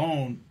his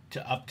phone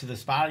up to the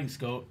spotting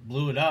scope,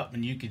 blew it up,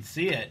 and you could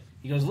see it.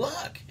 He goes,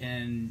 "Look,"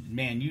 and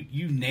man,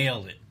 you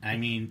nailed it. I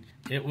mean,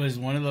 it was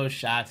one of those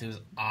shots. It was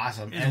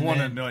awesome. It's one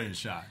in a million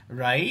shot,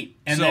 right?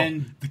 And so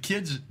then the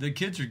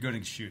kids are going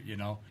to shoot, you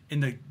know.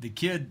 And the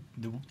kid,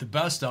 the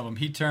best of them,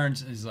 he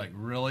turns and he's like,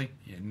 "Really?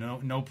 Yeah,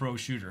 no pro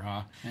shooter,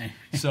 huh?"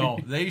 So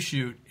they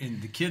shoot,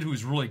 and the kid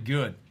who's really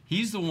good,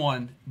 he's the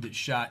one that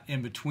shot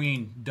in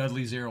between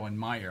Dudley's arrow and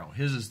my arrow.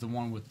 His is the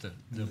one with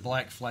the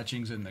black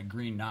fletchings and the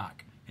green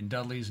knock. And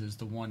Dudley's is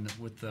the one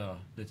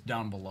that's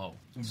down below.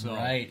 So,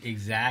 right,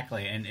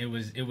 exactly. And it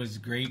was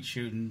great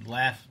shooting.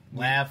 Laugh,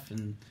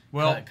 and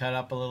cut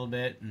up a little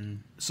bit.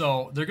 And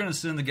so they're going to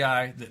send the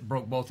guy that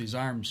broke both his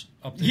arms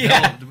up the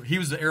hill. He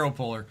was the arrow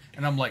puller.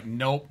 And I'm like,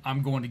 "Nope,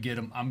 I'm going to get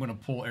him. I'm going to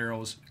pull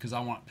arrows because I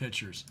want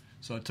pictures."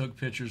 So I took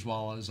pictures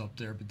while I was up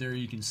there. But there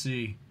you can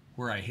see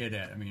where I hit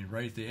at. I mean,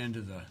 right at the end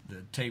of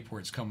the tape where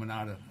it's coming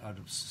out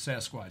of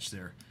Sasquatch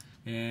there.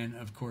 And,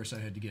 of course, I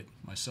had to get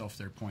myself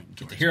there pointing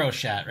towards the hero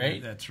shot,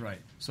 right? That's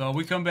right. So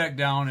we come back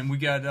down, and we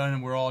got done,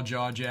 and we're all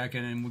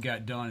jaw-jacking, and we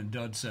got done, and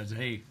Dud says,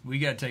 "Hey, we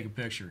got to take a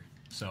picture."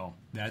 So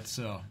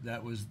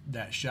that was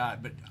that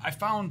shot. But I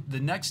found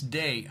the next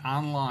day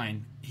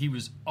online, he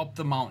was up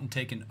the mountain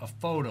taking a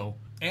photo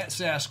at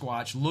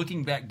Sasquatch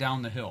looking back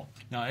down the hill.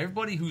 Now,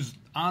 everybody who's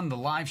on the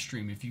live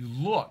stream, if you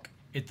look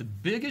at the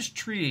biggest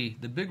tree,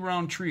 the big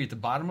round tree at the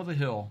bottom of the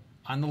hill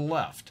on the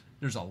left,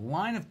 there's a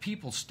line of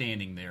people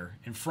standing there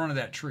in front of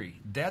that tree.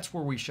 That's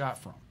where we shot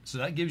from. So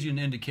that gives you an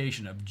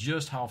indication of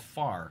just how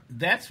far.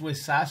 That's with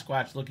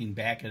Sasquatch looking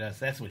back at us.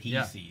 That's what he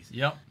sees.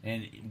 Yep.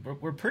 And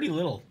we're pretty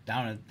little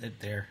down at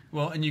there.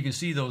 Well, and you can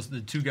see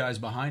the two guys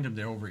behind him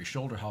there over his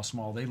shoulder, how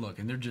small they look.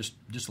 And they're just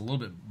a little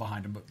bit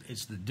behind him, but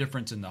it's the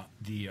difference in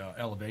the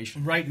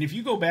elevation. Right, and if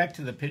you go back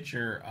to the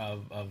picture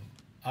of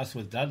us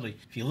with Dudley,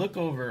 if you look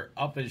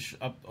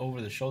up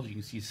over the shoulder, you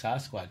can see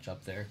Sasquatch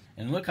up there,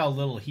 and look how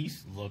little he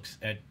looks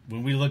at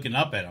when we're looking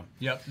up at him.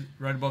 Yep,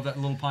 right above that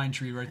little pine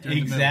tree right there.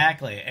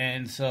 Exactly, in the middle.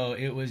 And so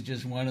it was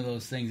just one of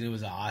those things. It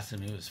was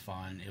awesome. It was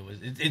fun.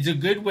 It's a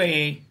good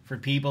way for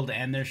people to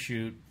end their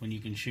shoot when you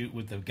can shoot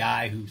with the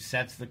guy who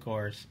sets the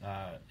course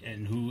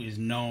and who is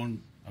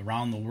known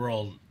around the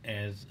world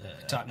as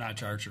a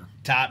top-notch archer.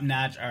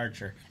 Top-notch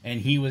archer. And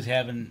he was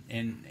having...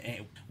 And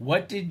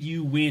what did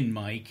you win,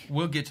 Mike?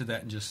 We'll get to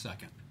that in just a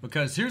second.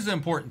 Because here's the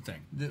important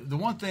thing. The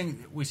one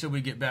thing we said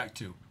we'd get back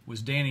to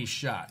was Danny's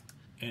shot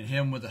and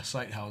him with a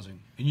sight housing.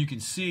 And you can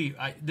see,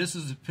 this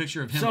is a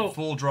picture of him at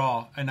full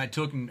draw, and I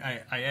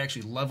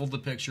actually leveled the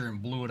picture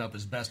and blew it up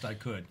as best I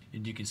could.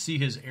 And you can see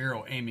his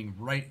arrow aiming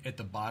right at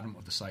the bottom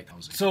of the sight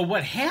housing. So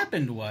what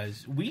happened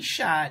was we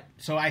shot,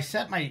 so I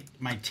set my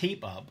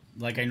tape up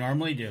like I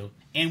normally do,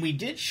 and we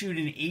did shoot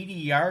an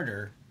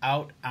 80-yarder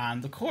out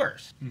on the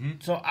course. Mm-hmm.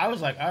 So I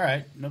was like, all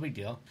right, no big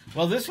deal.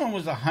 Well, this one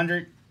was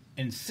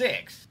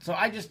 106, so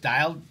I just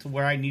dialed to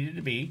where I needed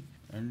to be.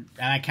 And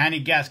I kind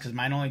of guessed because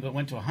mine only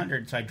went to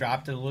 100, so I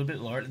dropped it a little bit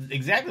lower.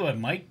 Exactly what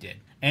Mike did.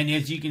 And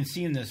as you can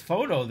see in this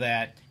photo,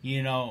 that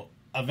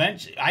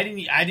eventually I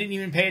didn't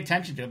even pay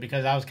attention to it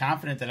because I was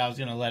confident that I was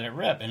going to let it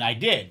rip, and I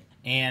did.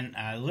 And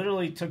I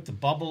literally took the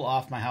bubble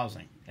off my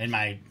housing, and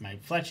my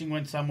fletching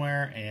went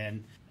somewhere,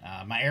 and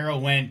my arrow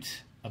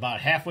went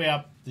about halfway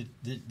up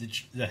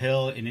the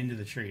hill and into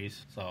the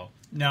trees. So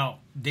now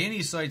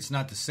Danny's sight's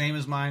not the same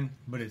as mine,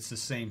 but it's the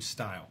same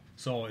style.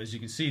 So as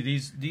you can see,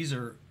 these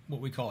are what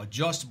we call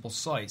adjustable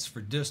sights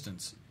for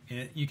distance.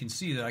 And you can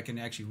see that I can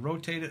actually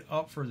rotate it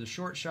up for the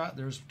short shot.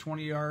 There's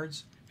 20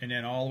 yards. And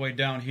then all the way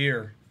down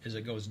here, as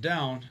it goes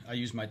down, I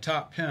use my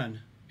top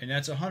pin, and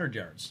that's 100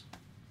 yards.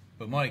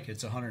 But, Mike,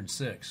 it's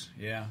 106.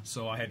 Yeah,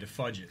 so I had to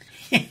fudge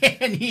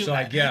it. So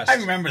I guessed. I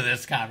remember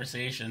this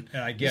conversation.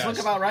 And I guessed. Does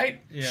this look about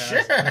right? Yeah. Sure.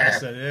 I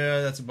said,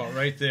 yeah, that's about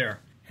right there.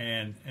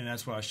 And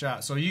that's what I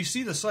shot. So you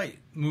see the sight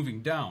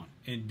moving down.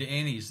 And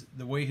Danny's,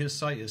 the way his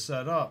sight is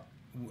set up,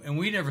 and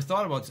we never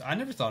thought about it. I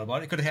never thought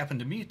about it. It could have happened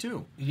to me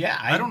too. Yeah,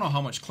 I don't know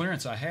how much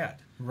clearance I had.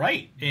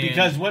 Right,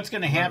 because what's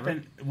going to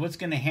happen? What's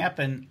going to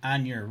happen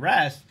on your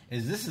rest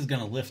is this is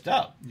going to lift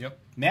up. Yep.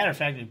 Matter of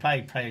fact, it'd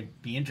probably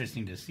be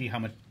interesting to see how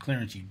much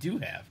clearance you do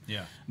have.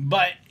 Yeah.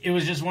 But it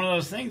was just one of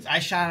those things. I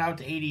shot out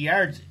to 80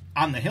 yards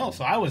on the hill,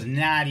 so I wasn't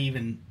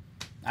even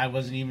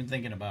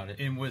thinking about it.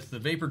 And with the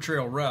vapor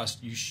trail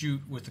rest, you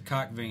shoot with the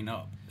cock vein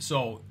up.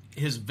 So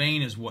his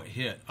vein is what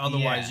hit.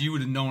 Otherwise, you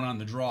would have known on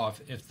the draw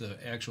if the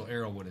actual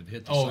arrow would have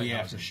hit the sight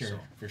housing.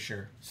 For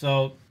sure.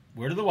 So,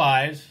 word of the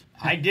wise,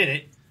 I did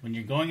it. When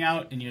you're going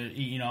out and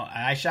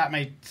I shot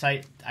my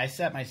sight. I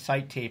set my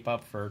sight tape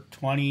up for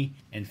 20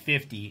 and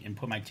 50 and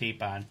put my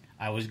tape on.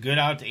 I was good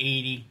out to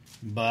 80,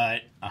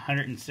 but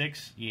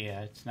 106,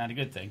 it's not a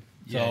good thing.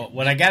 So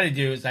what I got to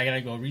do is I got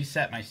to go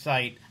reset my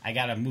sight. I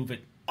got to move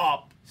it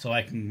up so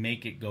I can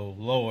make it go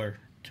lower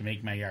to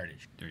make my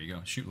yardage. There you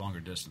go. Shoot longer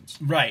distance.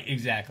 Right,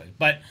 exactly.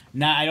 But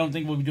now I don't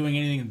think we'll be doing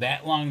anything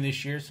that long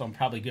this year, so I'm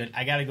probably good.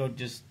 I got to go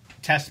just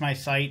test my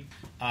sight,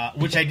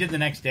 which I did the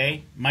next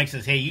day. Mike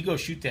says, hey, you go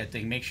shoot that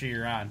thing. Make sure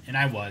you're on. And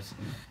I was,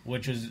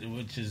 which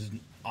is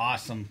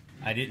awesome.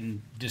 I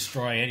didn't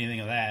destroy anything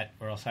of that,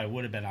 or else I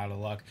would have been out of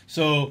luck.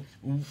 So,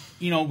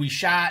 we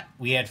shot.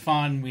 We had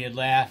fun. We had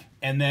laughed.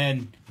 And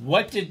then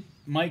what did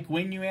Mike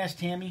win, you asked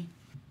Tammy?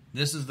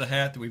 This is the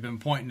hat that we've been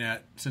pointing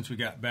at since we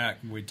got back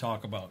and we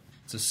talk about.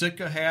 It's a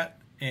Sitka hat,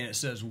 and it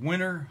says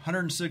winner,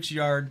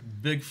 106-yard,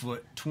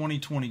 Bigfoot,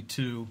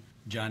 2022,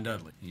 John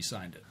Dudley. He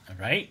signed it. All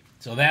right.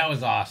 So that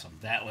was awesome.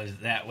 That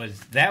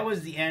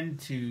was the end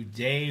to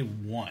day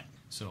one.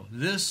 So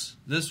this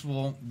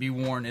will be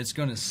worn. It's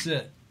going to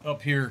sit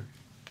up here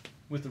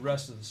with the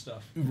rest of the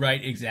stuff.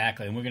 Right,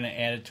 exactly. And we're going to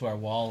add it to our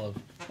wall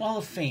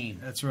of fame.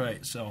 That's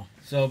right. So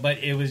but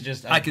it was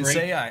just I can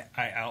say I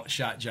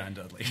outshot John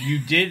Dudley. You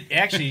did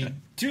actually.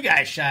 Two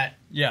guys shot.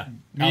 Yeah.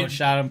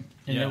 Outshot him,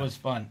 and it was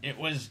fun.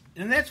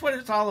 And that's what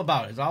it's all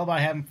about. It's all about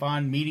having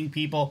fun, meeting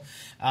people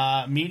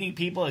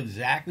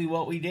exactly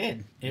what we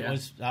did. It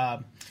was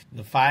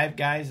the 5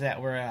 guys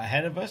that were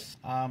ahead of us.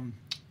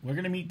 We're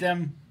going to meet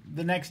them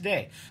the next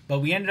day. But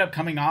we ended up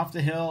coming off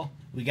the hill.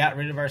 We got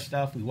rid of our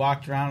stuff. We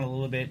walked around a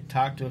little bit,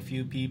 talked to a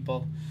few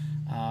people,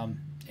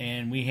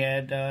 and we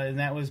had, and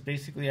that was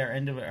basically our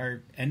end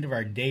of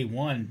our day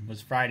one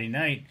was Friday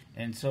night.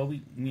 And so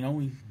we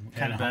were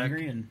kind of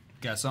hungry and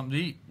got something to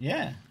eat.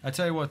 Yeah. I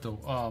tell you what,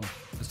 though,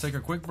 let's take a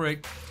quick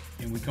break,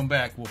 and when we come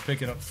back, we'll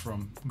pick it up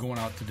from going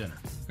out to dinner.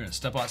 We're going to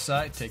step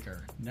outside, take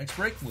our next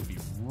break. We'll be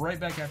right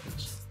back after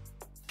this.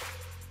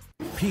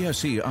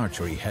 PSE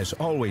Archery has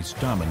always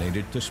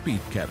dominated the speed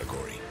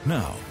category.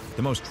 Now,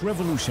 the most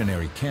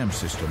revolutionary cam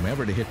system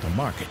ever to hit the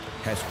market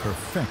has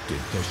perfected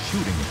the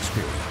shooting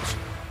experience.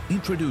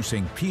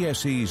 Introducing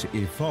PSE's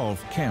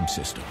Evolve Cam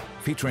System,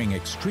 featuring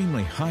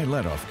extremely high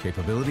let-off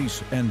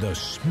capabilities and the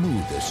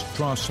smoothest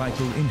draw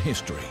cycle in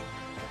history.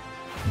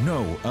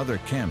 No other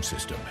cam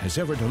system has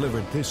ever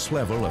delivered this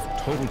level of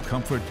total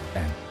comfort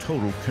and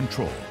total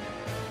control.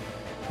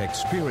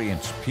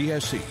 Experience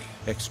PSE.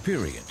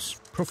 Experience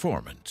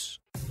performance.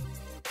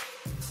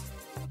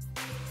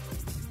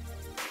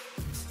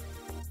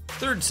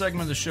 Third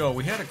segment of the show,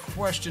 we had a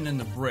question in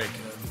the break.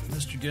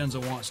 Mr.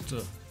 Genza wants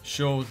to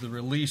show the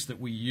release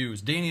that we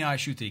use. Danny and I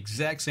shoot the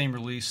exact same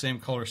release, same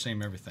color,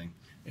 same everything.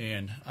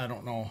 And I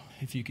don't know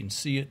if you can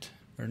see it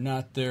or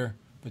not there,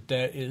 but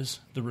that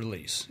is the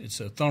release. It's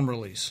a thumb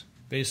release.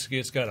 Basically,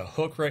 it's got a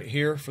hook right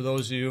here for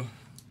those of you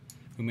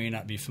who may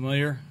not be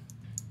familiar.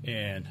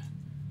 And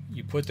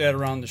you put that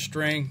around the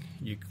string.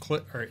 You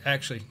click, or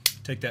actually,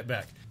 take that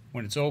back.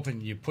 When it's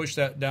open, you push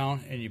that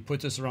down, and you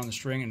put this around the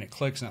string, and it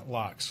clicks and it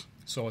locks.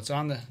 So it's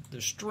on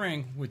the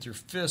string with your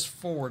fist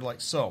forward like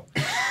so.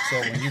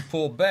 So when you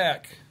pull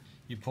back,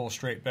 you pull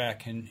straight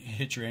back and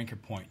hit your anchor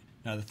point.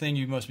 Now, the thing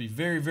you must be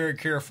very, very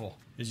careful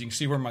is you can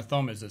see where my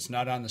thumb is. It's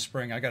not on the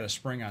spring. I got a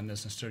spring on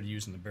this instead of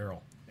using the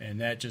barrel. And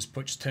that just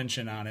puts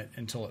tension on it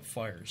until it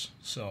fires.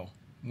 So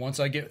once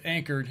I get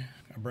anchored,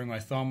 I bring my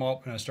thumb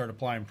up and I start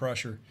applying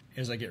pressure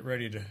as I get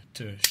ready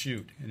to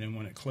shoot. And then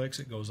when it clicks,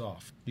 it goes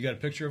off. You got a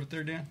picture of it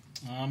there, Dan?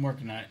 I'm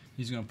working on it.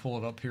 He's going to pull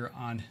it up here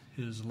on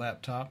his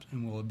laptop,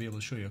 and we'll be able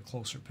to show you a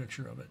closer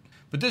picture of it.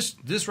 But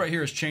this right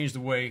here has changed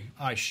the way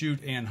I shoot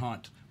and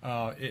hunt.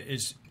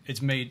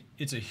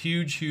 It's a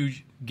huge,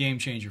 huge game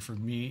changer for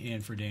me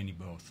and for Danny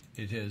both.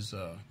 It has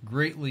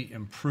greatly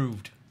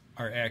improved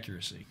our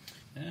accuracy.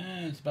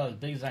 It's about as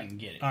big as I can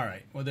get it. All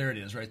right. Well, there it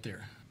is right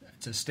there.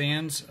 It's a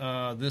stands.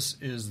 This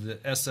is the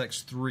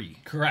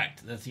SX3.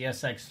 Correct. That's the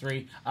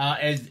SX3.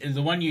 As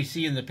the one you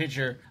see in the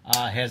picture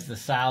has the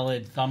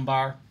solid thumb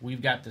bar.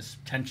 We've got this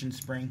tension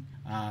spring.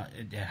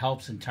 It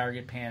helps in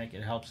target panic.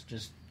 It helps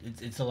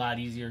it's a lot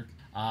easier.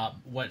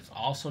 What's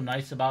also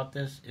nice about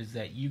this is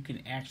that you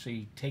can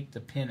actually take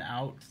the pin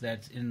out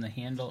that's in the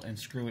handle and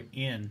screw it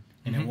in,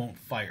 and it won't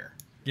fire.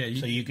 Yeah.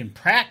 So you can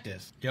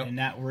practice and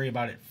not worry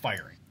about it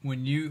firing.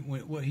 When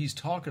what he's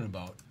talking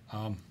about,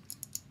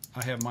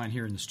 I have mine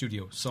here in the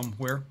studio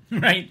somewhere.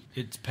 Right.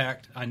 It's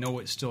packed. I know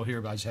it's still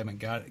here, but I just haven't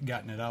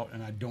gotten it out,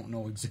 and I don't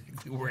know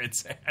exactly where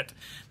it's at.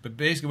 But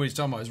basically what he's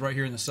talking about is right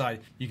here in the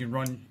side. You can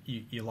run,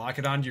 you lock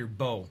it onto your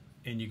bow,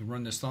 and you can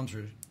run this thumb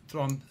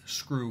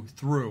screw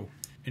through,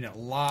 and it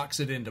locks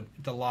it into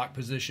the lock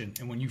position.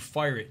 And when you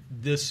fire it,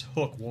 this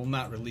hook will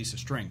not release a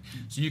string.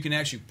 So you can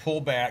actually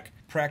pull back,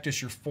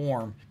 practice your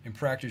form, and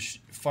practice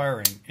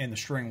firing, and the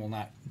string will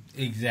not.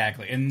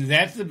 Exactly. And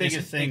that's the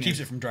biggest thing. It keeps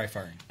it from dry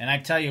firing. And I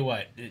tell you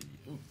what,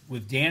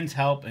 with Dan's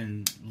help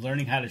and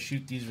learning how to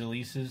shoot these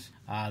releases,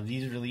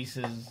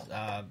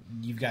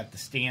 you've got the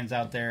stands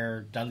out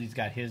there. Dudley's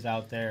got his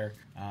out there.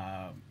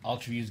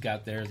 Ultraview's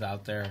got theirs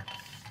out there.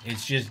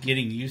 It's just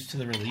getting used to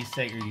the release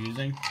that you're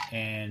using,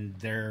 and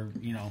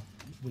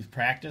with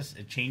practice,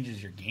 it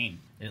changes your game.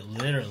 It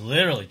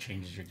literally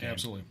changes your game.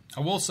 Absolutely. I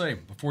will say,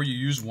 before you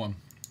use one,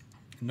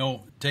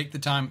 take the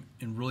time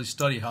and really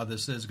study how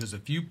this is, because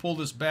if you pull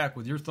this back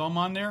with your thumb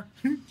on there,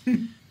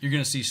 you're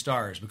going to see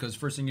stars, because the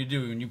first thing you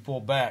do when you pull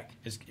back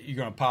is you're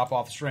going to pop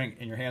off the string,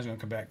 and your hand's going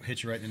to come back and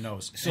hit you right in the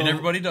nose. And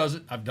everybody does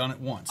it. I've done it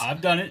once. I've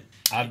done it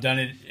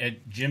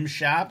at Jim's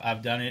shop.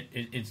 I've done it.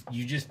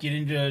 You just get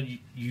into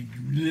you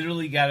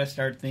literally got to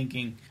start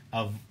thinking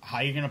of how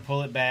you're going to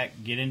pull it back,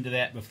 get into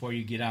that before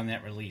you get on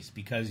that release,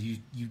 because you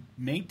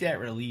make that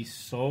release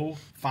so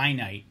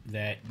finite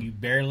that you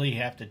barely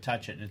have to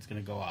touch it and it's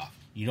going to go off.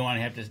 You don't want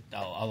to have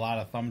a lot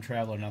of thumb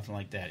travel or nothing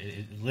like that.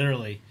 It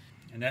literally...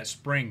 And that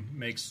spring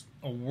makes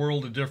a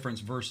world of difference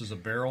versus a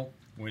barrel.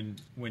 When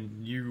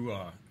you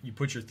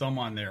put your thumb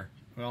on there,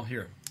 well,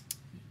 here,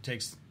 it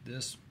takes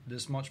this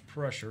much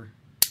pressure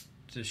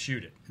to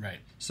shoot it. Right.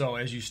 So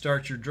as you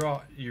start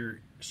your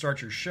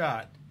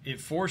shot, it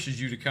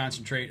forces you to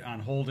concentrate on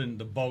holding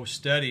the bow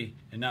steady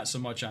and not so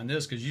much on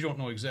this, because you don't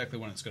know exactly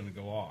when it's going to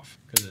go off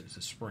because it's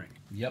a spring.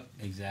 Yep,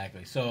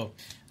 exactly. So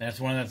that's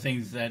one of the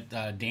things that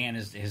Dan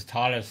has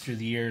taught us through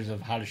the years of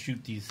how to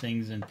shoot these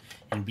things and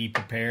be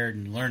prepared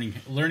and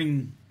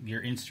learning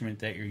your instrument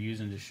that you're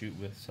using to shoot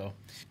with. So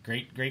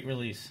great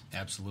release.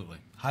 Absolutely.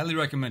 Highly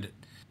recommend it.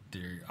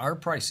 They are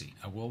pricey,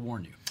 I will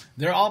warn you.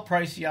 They're all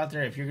pricey out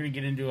there. If you're going to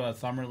get into a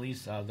thumb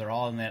release, they're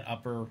all in that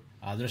upper.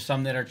 There's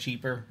some that are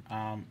cheaper.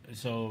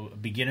 So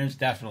beginners,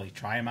 definitely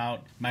try them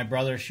out. My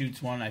brother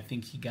shoots one. I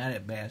think he got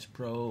it Bass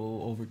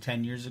Pro over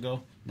 10 years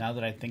ago, now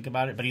that I think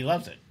about it. But he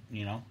loves it.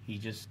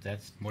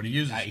 That's what he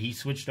uses. He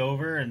switched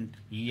over, and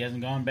he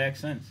hasn't gone back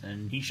since.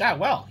 And he shot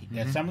well.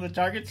 At some of the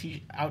targets,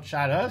 he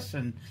outshot us.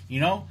 And,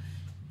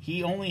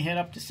 he only hit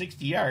up to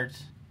 60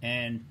 yards.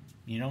 And,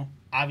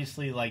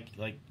 obviously, like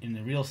in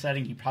the real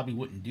setting, he probably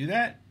wouldn't do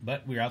that,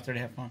 but we were out there to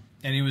have fun.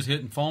 And he was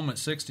hitting foam at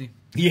 60.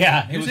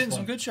 Yeah, he was hitting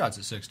some good shots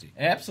at 60.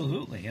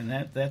 Absolutely, and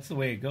that's the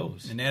way it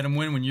goes. And Adam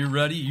Wynn, when you're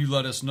ready, you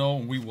let us know,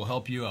 and we will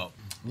help you out.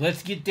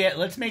 Let's make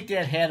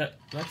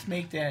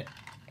that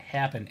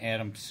happen,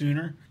 Adam,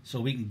 sooner,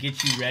 so we can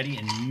get you ready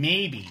and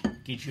maybe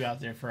get you out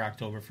there for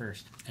October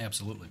 1st.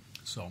 Absolutely.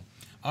 So,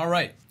 all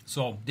right.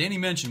 So Danny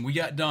mentioned we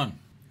got done,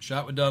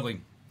 shot with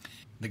Dudley.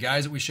 The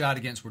guys that we shot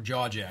against were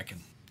jaw-jacking,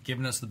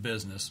 giving us the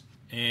business.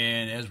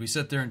 And as we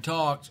sit there and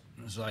talked,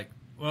 it was like,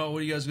 well, what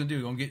are you guys going to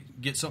do? Going to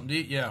get something to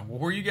eat? Yeah. Well,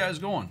 where are you guys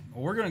going?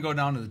 Well, we're going to go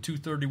down to the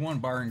 231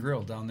 Bar and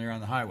Grill down there on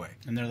the highway.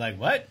 And they're like,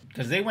 what?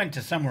 Because they went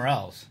to somewhere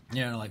else.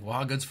 Yeah, and they're like, well,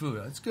 how good's food?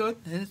 It's good.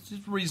 It's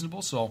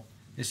reasonable. So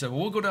they said,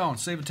 well, we'll go down and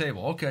save a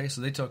table. Okay,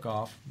 so they took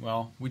off.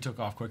 Well, we took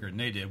off quicker than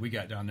they did. We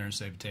got down there and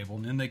saved a table.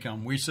 And then they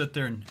come. We sit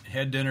there and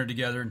had dinner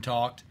together and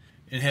talked.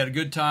 and had a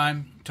good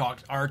time.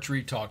 Talked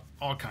archery, talked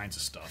all kinds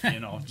of stuff.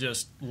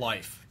 Just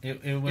life.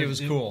 It was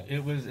cool.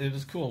 It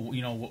was cool.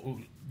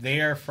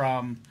 They are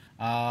from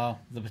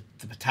the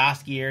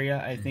Petoskey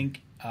area, I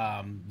think.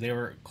 They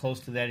were close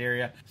to that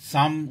area.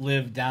 Some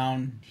live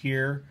down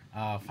here.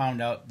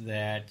 Found out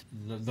that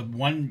the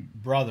one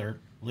brother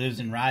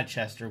lives in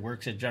Rochester,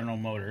 works at General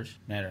Motors,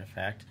 matter of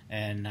fact.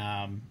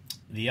 And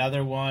the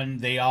other one,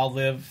 they all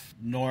live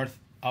north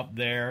up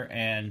there,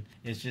 and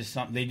it's just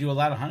something. They do a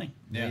lot of hunting.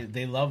 Yeah.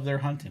 They love their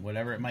hunting,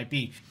 whatever it might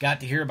be. Got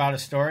to hear about a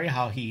story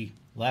how he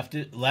left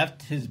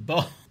his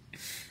bow.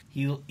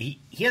 He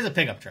has a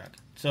pickup truck,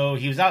 so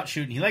he was out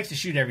shooting. He likes to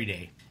shoot every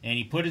day, and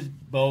he put his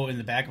bow in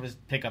the back of his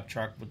pickup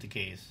truck with the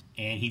case,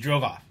 and he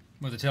drove off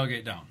with the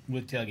tailgate down.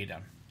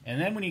 And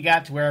then when he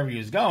got to wherever he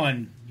was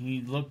going,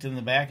 he looked in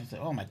the back and said,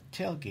 "Oh, my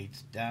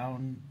tailgate's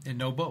down, and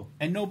no bow."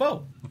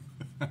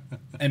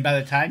 And by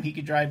the time he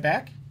could drive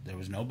back, there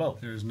was no bow.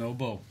 There's no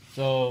bow.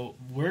 So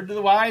word to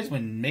the wise,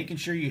 when making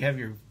sure you have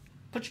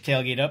put your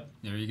tailgate up.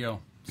 There you go.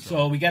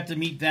 So we got to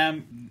meet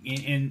them,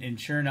 and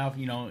sure enough,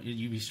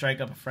 you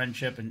strike up a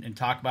friendship and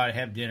talk about it,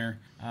 have dinner.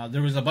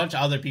 There was a bunch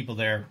of other people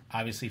there,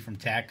 obviously from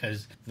TAC,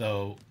 because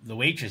the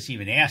waitress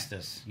even asked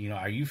us,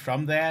 are you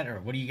from that,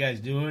 or what are you guys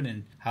doing,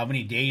 and how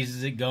many days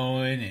is it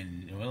going?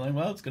 And we're like,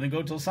 well, it's going to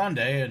go till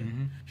Sunday.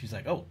 And she's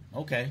like, oh,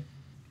 okay.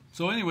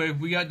 So anyway,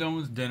 we got done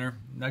with dinner.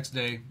 Next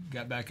day,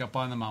 got back up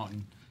on the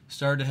mountain,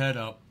 started to head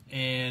up,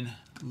 and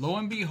lo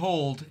and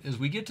behold, as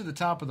we get to the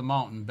top of the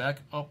mountain,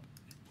 back up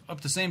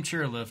the same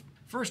chairlift.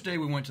 First day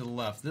we went to the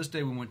left. This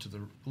day we went to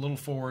a little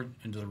forward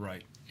and to the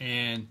right.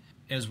 And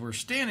as we're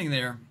standing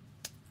there,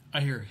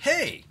 I hear,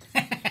 "Hey!"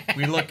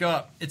 We look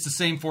up. It's the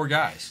same 4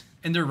 guys,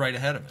 and they're right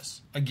ahead of us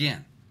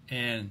again.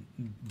 And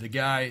the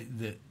guy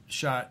that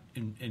shot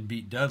and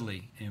beat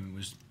Dudley and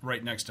was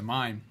right next to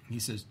mine, he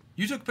says,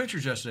 "You took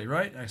pictures yesterday,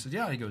 right?" I said,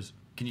 "Yeah." He goes,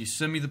 "Can you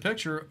send me the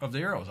picture of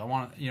the arrows? I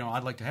want to,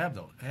 I'd like to have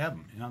them."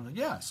 And I'm like,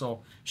 "Yeah."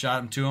 So shot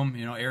them to him,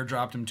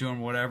 airdropped them to him,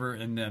 whatever.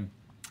 And then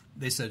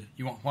they said,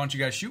 "Why don't you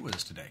guys shoot with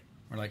us today?"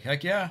 We're like,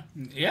 "Heck yeah."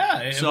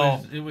 Yeah.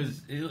 It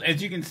was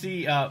as you can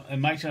see,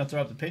 and Mike's going to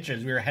throw up the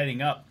pictures. We were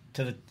heading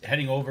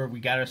over. We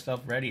got our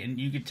stuff ready, and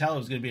you could tell it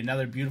was going to be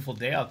another beautiful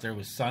day out there. It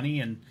was sunny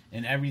and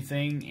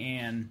everything,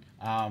 and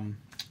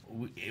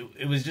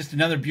it was just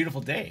another beautiful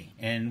day.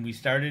 And we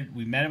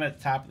met them at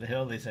the top of the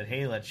hill. They said,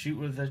 "Hey, let's shoot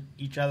with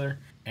each other."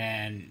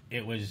 And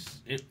it was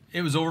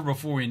over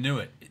before we knew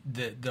it.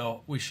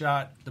 We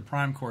shot the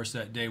prime course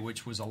that day,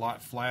 which was a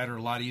lot flatter,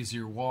 a lot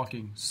easier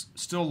walking.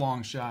 Still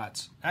long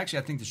shots. Actually,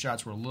 I think the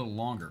shots were a little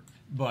longer.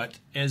 But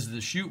as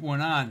the shoot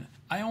went on,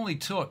 I only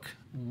took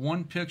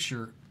one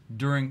picture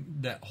during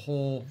that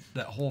whole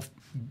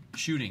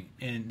shooting,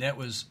 and that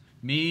was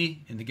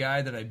me and the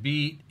guy that I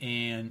beat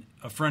and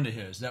a friend of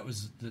his. That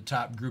was the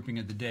top grouping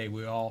of the day.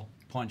 We all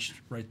punched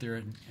right there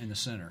in the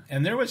center.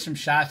 And there was some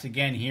shots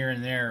again here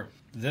and there.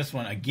 This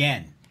one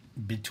again,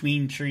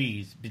 between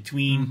trees,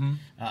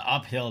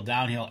 uphill,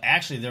 downhill.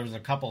 Actually, there was a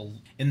couple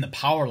in the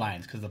power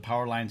lines, because the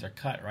power lines are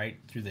cut right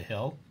through the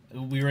hill.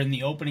 We were in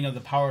the opening of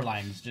the power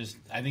lines.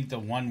 I think the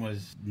one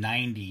was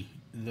 90.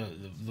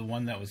 The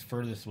one that was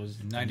furthest was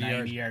a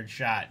 90-yard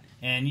shot.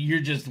 And you're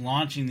just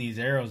launching these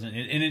arrows, and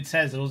it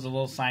says, there was a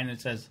little sign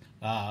that says,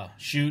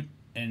 shoot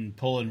and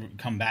pull and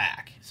come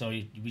back. So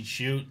we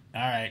shoot,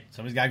 all right,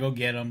 somebody's got to go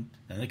get them.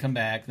 Then they come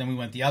back. Then we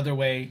went the other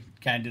way,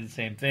 kind of did the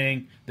same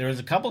thing. There was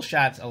a couple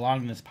shots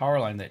along this power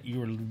line that you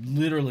were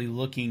literally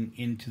looking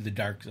into the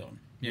dark zone.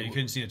 Yeah, you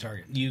couldn't see a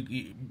target.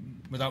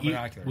 Without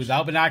binoculars.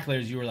 Without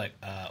binoculars, you were like,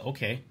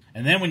 okay.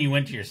 And then when you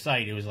went to your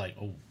site, it was like,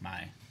 oh,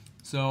 my.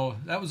 So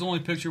that was the only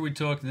picture we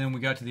took, and then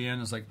we got to the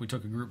end, it's like we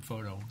took a group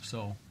photo.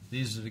 So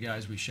these are the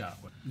guys we shot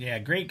with. Yeah,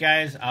 great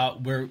guys.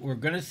 We're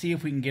going to see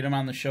if we can get them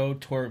on the show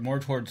more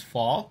towards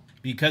fall,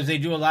 because they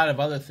do a lot of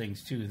other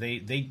things, too. They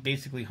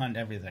basically hunt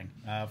everything,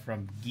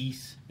 from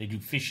geese. They do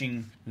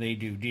fishing. They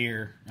do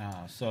deer.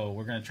 So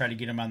we're going to try to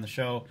get them on the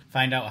show,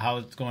 find out how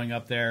it's going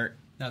up there.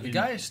 Now, the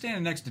guy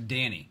standing next to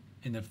Danny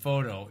in the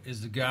photo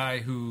is the guy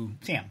who...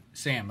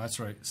 Sam, that's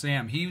right.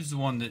 Sam, he was the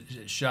one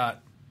that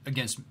shot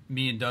against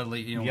me and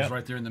Dudley, was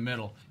right there in the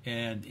middle.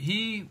 And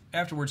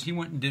afterwards, he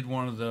went and did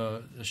one of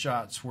the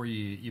shots where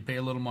you pay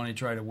a little money to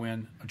try to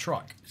win a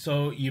truck.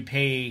 So you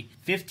pay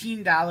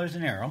 $15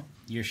 an arrow.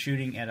 You're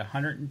shooting at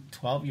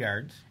 112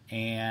 yards.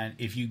 And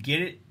if you get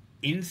it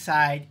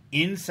inside,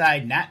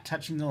 not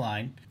touching the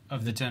line...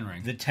 Of the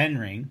 10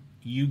 ring.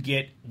 You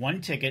get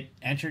one ticket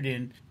entered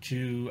in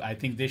to, I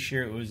think this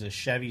year it was a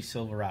Chevy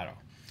Silverado.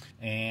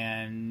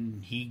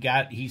 And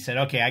he said,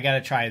 okay, I got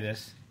to try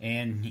this.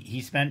 And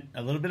he spent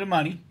a little bit of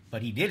money,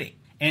 but he did it.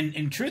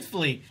 And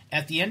truthfully,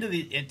 at the end of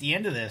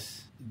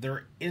this,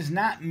 there is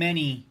not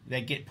many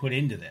that get put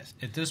into this.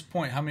 At this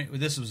point, how many?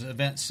 This was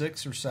event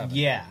 6 or 7.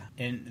 Yeah,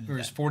 and there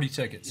was 40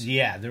 tickets.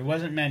 Yeah, there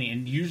wasn't many,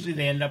 and usually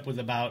they end up with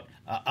about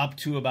up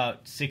to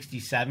about 60,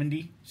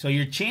 70. So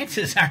your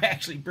chances are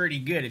actually pretty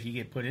good if you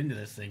get put into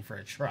this thing for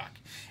a truck.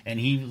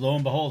 And lo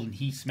and behold,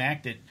 he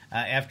smacked it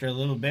after a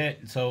little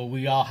bit. So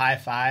we all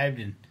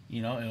high-fived, and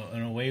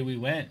and away we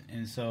went.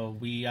 And so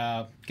we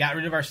got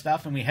rid of our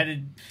stuff, and we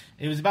headed.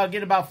 It was about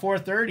getting about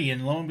 4:30,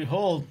 and lo and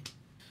behold,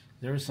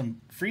 there was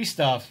some free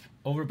stuff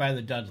over by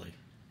the Dudley,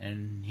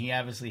 and he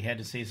obviously had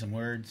to say some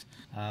words.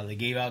 They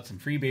gave out some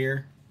free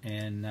beer,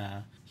 and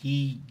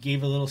he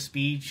gave a little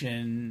speech,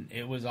 and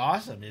it was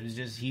awesome.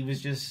 He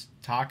was just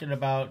talking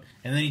about,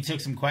 and then he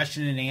took some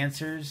question and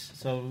answers.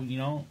 So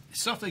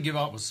stuff they give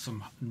out was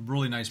some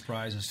really nice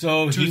prizes.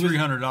 So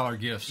 $200-$300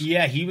 gifts.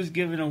 Yeah, he was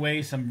giving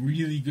away some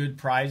really good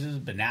prizes,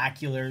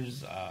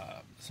 binoculars,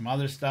 some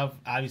other stuff,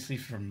 obviously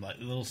from like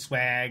little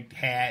swag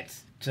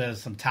hats to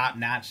some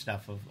top-notch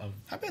stuff.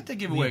 I bet they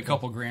give away a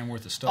couple grand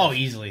worth of stuff. Oh,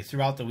 easily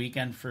throughout the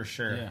weekend for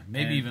sure. Yeah,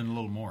 maybe even a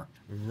little more.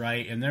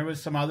 Right, and there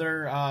was some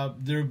other.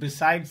 There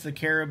besides the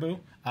caribou,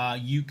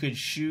 you could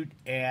shoot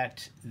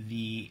at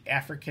the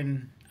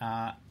African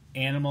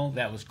animal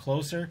that was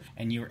closer,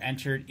 and you were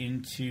entered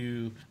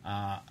into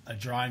a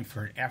drawing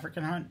for an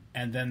African hunt.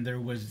 And then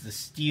there was the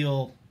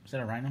steel. Is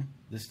that a rhino?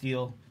 The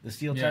steel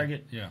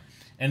target. Yeah.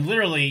 And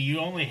literally, you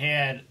only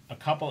had a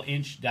couple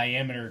inch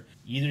diameter.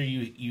 Either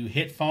you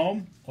hit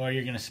foam or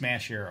you're going to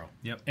smash your arrow.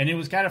 Yep. And it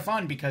was kind of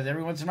fun because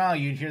every once in a while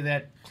you'd hear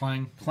that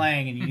clang,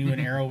 and you knew an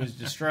arrow was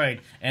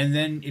destroyed. And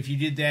then if you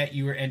did that,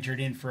 you were entered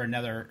in for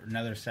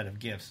another set of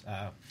gifts.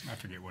 I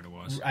forget what it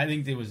was. I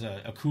think there was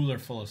a cooler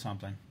full of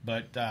something.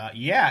 But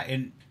yeah,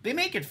 and they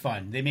make it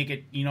fun. They make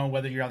it,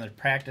 whether you're on the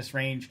practice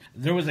range.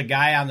 There was a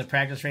guy on the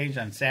practice range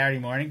on Saturday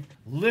morning,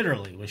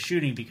 literally was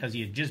shooting because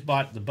he had just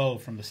bought the bow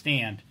from the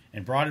stand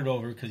and brought it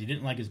over because he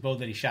didn't like his bow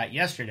that he shot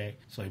yesterday.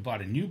 So he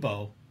bought a new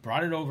bow,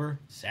 brought it over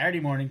Saturday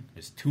morning,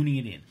 is tuning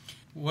it in.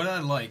 What I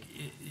like,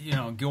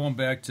 going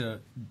back to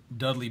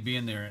Dudley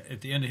being there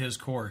at the end of his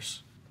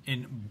course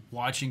and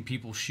watching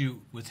people shoot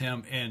with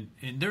him, and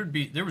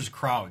there was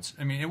crowds.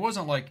 I mean, it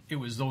wasn't like it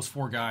was those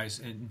four guys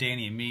and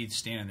Danny and me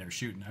standing there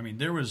shooting. I mean,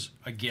 there was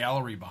a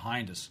gallery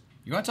behind us.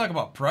 You want to talk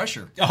about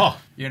pressure? Oh,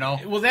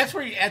 Well, that's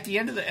where at the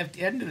end of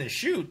the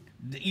shoot,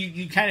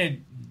 you kind of.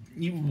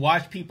 You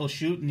watch people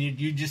shoot, and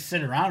you just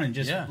sit around and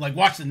just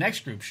watch the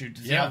next group shoot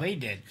to see how they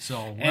did.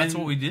 So that's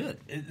what we did.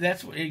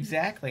 That's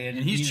exactly. And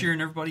he's cheering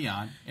everybody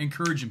on,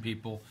 encouraging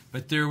people.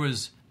 But there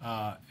was,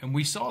 and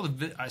we saw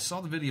I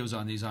saw the videos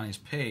on his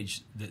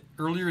page that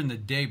earlier in the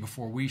day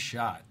before we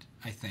shot,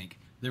 I think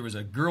there was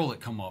a girl that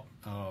come up,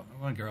 a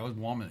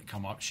woman that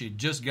come up. She had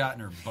just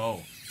gotten her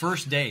bow.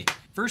 First day,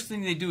 first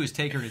thing they do is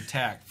take her to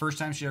tack. First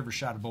time she ever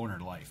shot a bow in her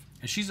life,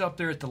 and she's up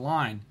there at the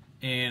line.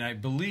 And I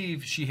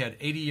believe she had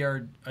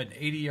an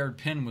 80-yard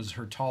pin was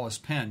her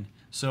tallest pin.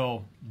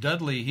 So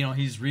Dudley,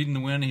 he's reading the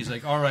wind. He's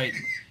like, all right,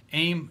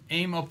 aim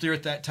up there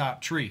at that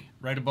top tree,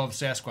 right above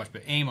the Sasquatch,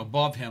 but aim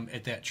above him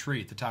at that tree,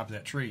 at the top of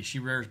that tree. She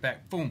rears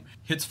back, boom,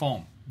 hits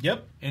foam.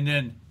 Yep. And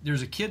then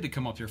there's a kid that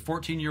come up there,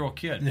 14-year-old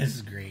kid. This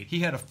is great.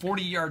 He had a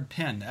 40-yard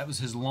pin. That was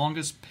his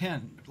longest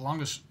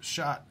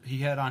shot he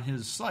had on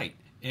his sight.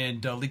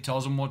 And Dudley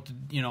tells him what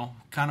to,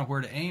 kind of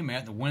where to aim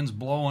at. The wind's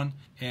blowing,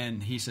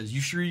 and he says,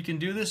 "You sure you can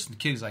do this?" And the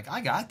kid's like,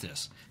 "I got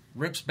this."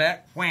 Rips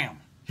back,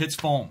 wham, hits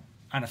foam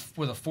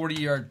with a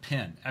 40-yard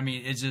pin. I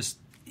mean, it's just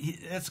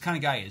that's the kind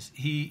of guy he is.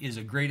 He is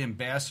a great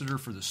ambassador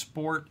for the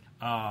sport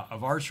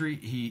of archery.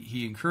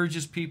 He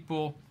encourages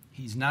people.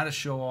 He's not a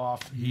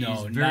show-off. He's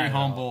very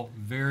humble,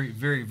 very,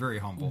 very, very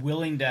humble.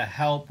 Willing to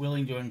help,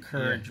 willing to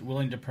encourage,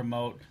 willing to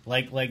promote.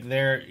 Like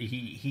there,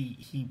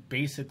 he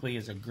basically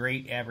is a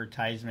great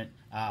advertisement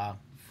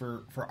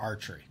for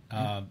archery.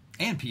 And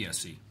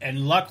PSC.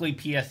 And luckily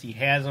PSC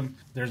has them.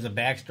 There's a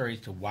backstory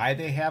as to why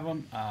they have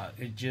them.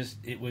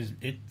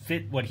 It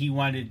fit what he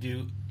wanted to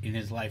do in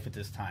his life at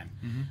this time.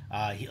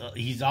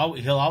 Mm-hmm.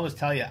 He'll always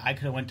tell you, I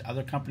could have went to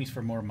other companies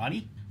for more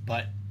money,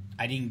 but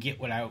I didn't get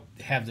what I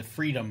have the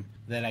freedom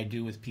that I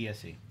do with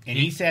PSC. And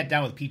he sat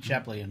down with Pete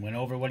Shepley and went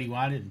over what he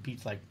wanted, and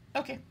Pete's like,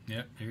 okay.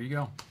 Yep, here you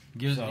go.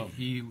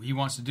 He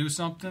wants to do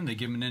something. They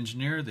give him an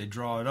engineer. They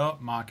draw it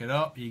up, mock it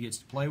up. He gets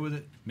to play with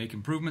it, make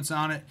improvements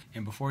on it,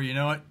 and before you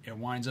know it, it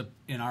winds up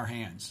in our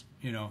hands.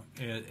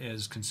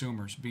 As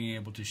consumers, being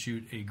able to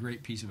shoot a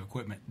great piece of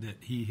equipment that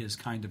he has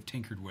kind of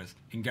tinkered with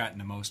and gotten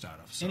the most out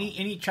of. So. And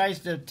he tries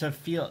to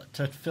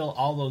fill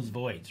all those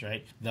voids,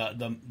 right?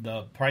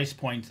 The price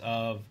points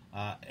of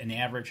an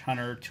average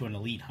hunter to an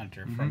elite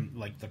hunter, from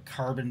like the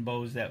carbon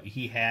bows that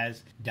he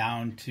has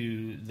down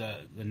to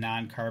the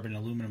non-carbon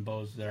aluminum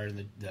bows that are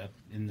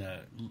in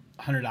the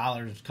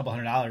 $100, couple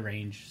 $100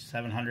 range,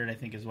 $700 I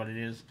think is what it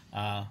is.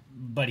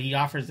 But he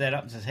offers that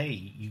up and says,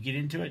 hey, you get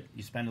into it,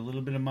 you spend a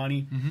little bit of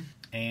money,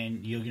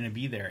 and you're going to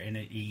be there. And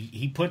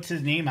he puts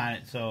his name on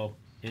it, so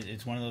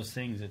it's one of those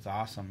things. It's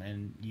awesome.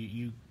 And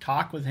you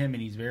talk with him,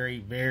 and he's very,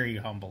 very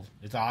humble.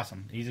 It's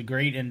awesome. He's a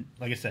great, and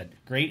like I said,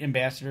 great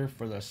ambassador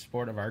for the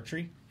sport of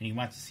archery, and he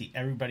wants to see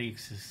everybody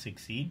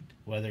succeed,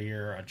 whether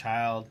you're a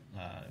child,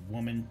 a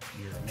woman,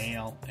 you're a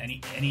male,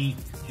 any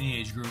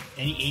age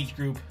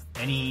group,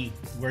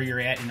 where you're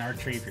at in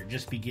archery. If you're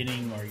just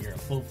beginning or you're a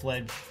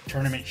full-fledged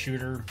tournament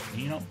shooter,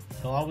 he'll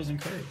always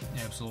encourage.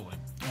 Absolutely.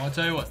 Well, I'll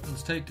tell you what,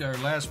 let's take our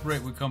last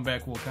break. When we come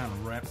back, we'll kind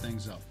of wrap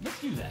things up. Let's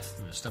do that. We're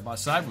going to step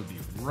outside with you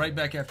right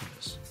back after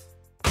this.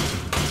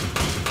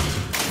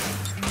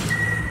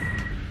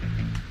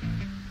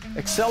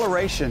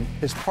 Acceleration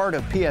is part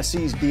of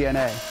PSE's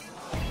DNA.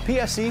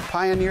 PSE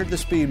pioneered the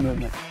speed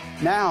movement.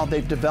 Now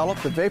they've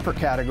developed the vapor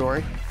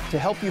category to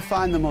help you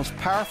find the most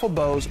powerful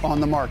bows on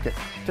the market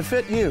to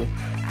fit you.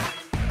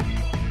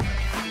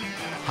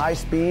 High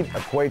speed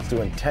equates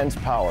to intense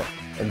power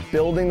and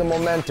building the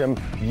momentum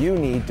you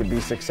need to be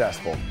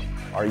successful.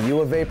 Are you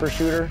a vapor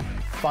shooter?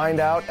 Find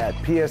out at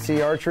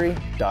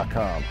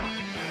psearchery.com.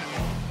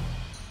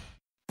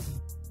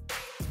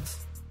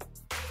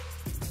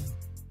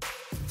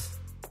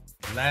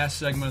 Last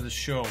segment of the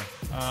show.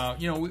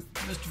 Mr.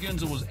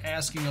 Ginzel was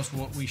asking us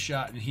what we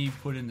shot, and he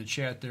put in the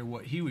chat there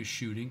what he was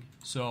shooting.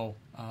 So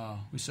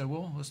we said,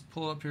 well, let's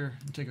pull up here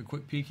and take a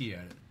quick peeky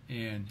at it.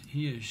 And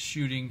he is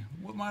shooting,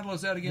 what model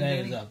is that again,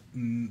 Danny? That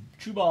is a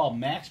True Ball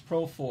Max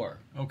Pro 4.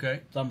 Okay.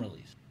 Thumb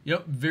release.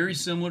 Yep, very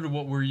similar to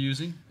what we're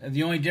using.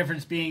 The only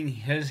difference being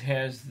his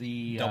has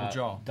the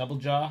double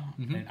jaw,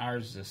 and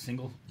ours is a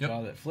single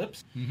jaw that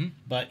flips. Mm-hmm.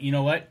 But you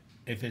know what?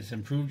 If it's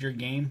improved your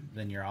game,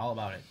 then you're all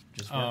about it.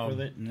 Just work with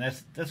it, and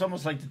that's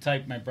almost like the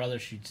type my brother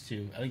shoots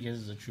too. I think his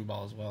is a True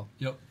Ball as well.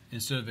 Yep.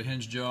 Instead of a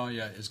hinge jaw,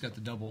 it's got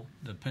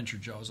the pincher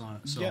jaws on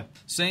it. So yep.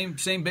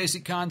 Same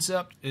basic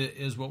concept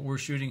is what we're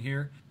shooting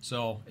here.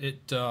 So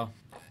it,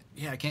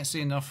 I can't say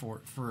enough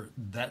for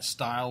that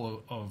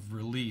style of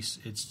release.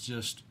 It's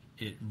just.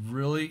 It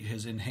really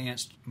has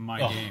enhanced my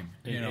game.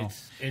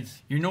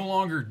 You're no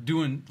longer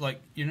doing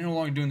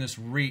this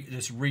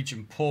reach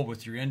and pull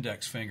with your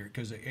index finger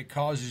because it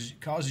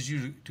causes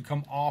you to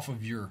come off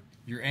of your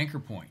anchor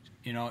point.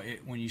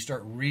 When you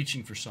start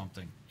reaching for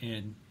something,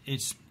 and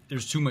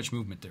there's too much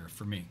movement there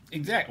for me.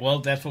 Exactly. Well,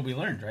 that's what we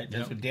learned, right?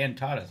 That's what Dan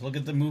taught us. Look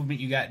at the movement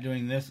you got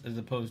doing this as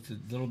opposed to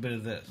a little bit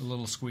of this, a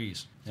little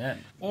squeeze. Yeah.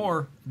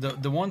 Or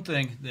the one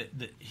thing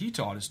that he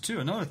taught us too.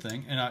 Another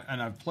thing, and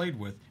I've played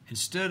with,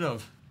 instead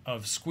of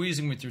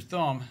squeezing with your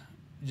thumb,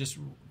 just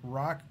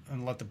rock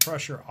and let the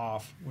pressure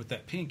off with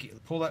that pinky.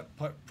 Pull that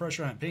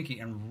pressure on that pinky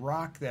and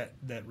rock that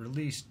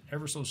release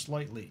ever so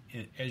slightly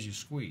as you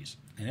squeeze.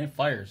 And it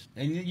fires.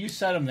 And you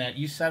set them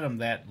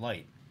that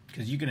light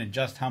because you can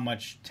adjust how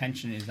much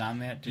tension is on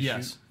that to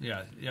shoot.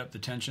 Yeah. Yep. The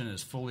tension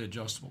is fully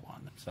adjustable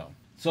on that.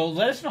 So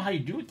let us know how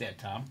you do with that,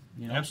 Tom.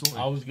 Absolutely.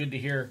 Always good to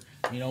hear,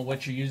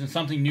 what you're using.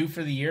 Something new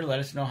for the year. Let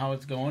us know how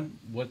it's going,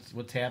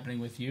 what's happening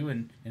with you,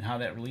 and how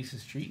that release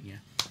is treating you.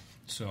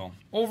 So,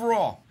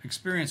 overall,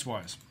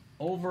 experience-wise?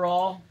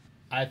 Overall,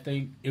 I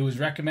think it was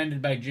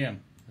recommended by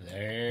Jim.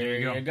 There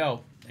you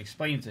go.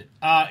 Explains it.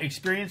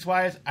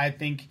 Experience-wise, I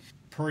think,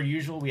 per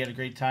usual, we had a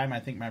great time. I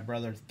think my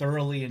brother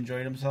thoroughly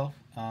enjoyed himself.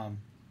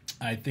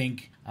 I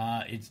think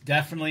it's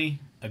definitely,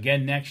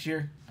 again, next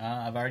year.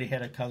 I've already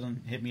had a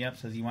cousin hit me up,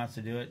 says he wants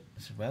to do it.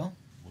 I said, well,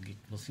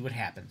 we'll see what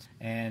happens.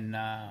 And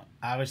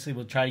obviously,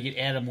 we'll try to get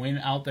Adam Wynn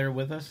out there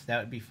with us. That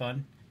would be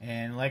fun.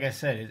 And like I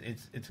said,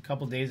 it's a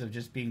couple days of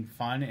just being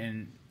fun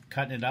and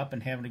cutting it up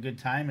and having a good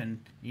time. And,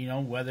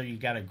 whether you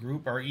got a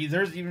group or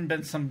there's even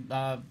been some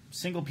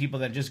single people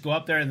that just go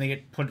up there and they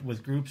get put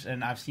with groups.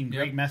 And I've seen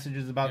great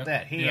messages about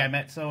that. Hey, I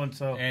met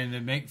so-and-so. And they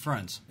make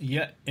friends.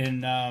 Yeah.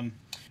 And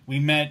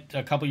we met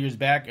a couple years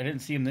back. I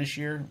didn't see him this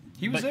year.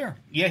 He was there.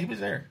 Yeah, he was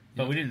there.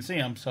 But we didn't see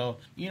him. So,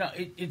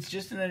 it's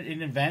just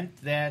an event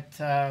that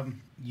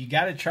you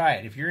got to try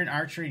it. If you're in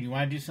archery and you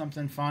want to do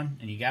something fun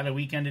and you got a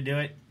weekend to do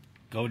it,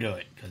 go do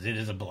it, because it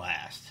is a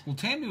blast. Well,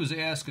 Tammy was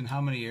asking how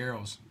many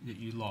arrows that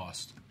you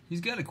lost. He's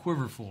got a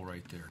quiver full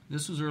right there.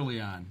 This was early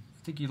on.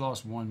 I think he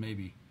lost one,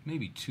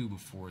 maybe two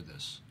before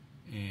this.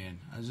 And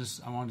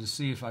I wanted to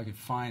see if I could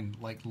find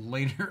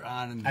later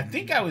on. I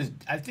think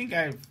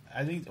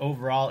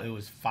overall it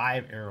was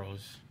 5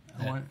 arrows.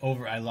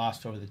 I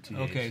lost over the 2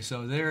 days. Okay,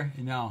 so there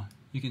now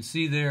you can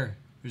see there's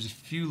a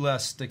few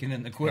less sticking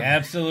in the quiver.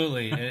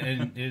 Absolutely,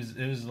 and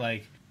it was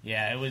like.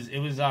 Yeah, it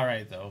was all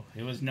right though.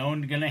 It was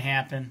known going to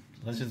happen.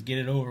 Let's just get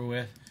it over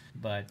with.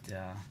 But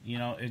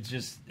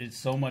it's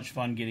so much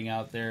fun getting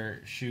out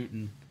there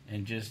shooting,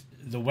 and just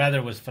the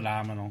weather was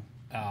phenomenal.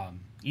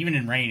 Even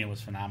in rain, it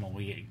was phenomenal.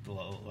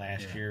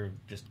 Last year,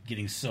 just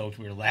getting soaked,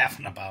 we were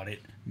laughing about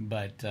it.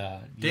 But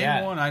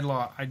day one,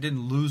 I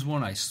didn't lose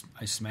one. I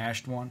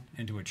smashed one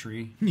into a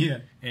tree.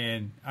 Yeah,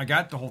 and I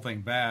got the whole thing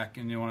back.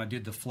 And when I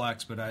did the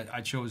flex, but I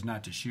chose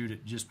not to shoot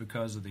it just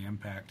because of the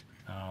impact.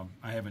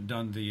 I haven't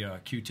done the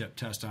Q-tip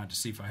test on it to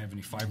see if I have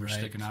any fibers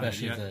sticking out of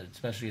it yet.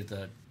 Especially at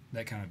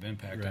that kind of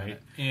impact on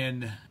it.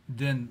 And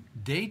then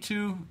day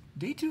two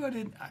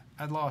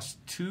I lost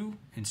 2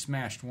 and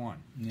smashed 1.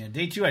 Yeah,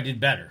 day 2 I did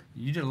better.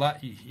 You did a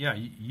lot. Yeah,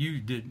 you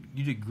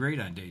did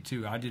great on day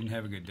 2. I didn't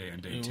have a good day on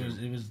day 2.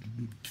 It was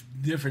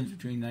difference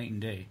between night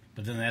and day.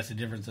 But then that's the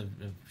difference of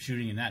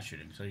shooting and not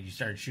shooting. So you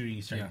started shooting,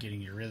 you started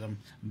getting your rhythm.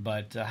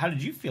 But how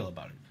did you feel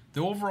about it?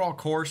 The overall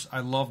course,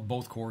 I loved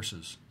both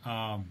courses.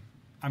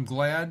 I'm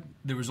glad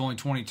there was only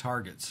 20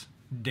 targets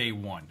day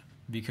 1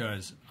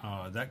 because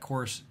that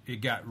course, it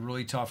got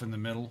really tough in the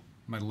middle.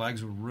 My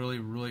legs were really,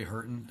 really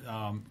hurting.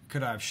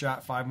 Could I have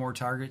shot 5 more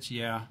targets?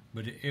 Yeah,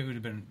 but it would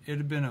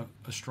have been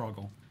a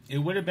struggle. It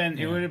would have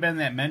been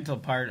that mental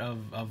part of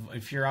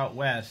if you're out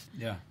west,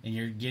 and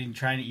you're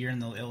you're in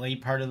the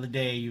late part of the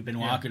day, you've been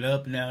walking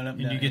up and down,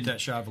 and you get that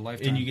shot of a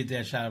lifetime. And you get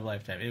that shot of a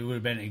lifetime. It would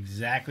have been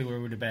exactly where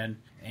it would have been,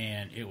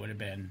 and it would have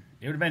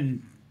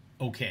been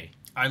okay.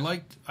 I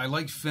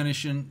liked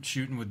finishing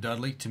shooting with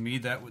Dudley. To me,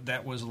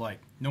 that was like,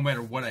 no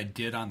matter what I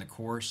did on the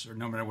course or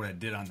no matter what I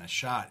did on the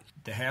shot,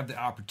 to have the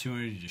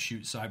opportunity to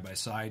shoot side by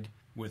side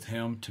with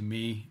him, to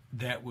me,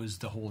 that was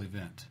the whole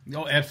event.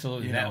 Oh,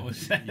 absolutely. You that know,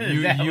 was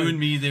you and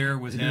me there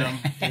with him.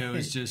 It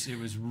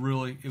was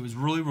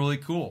really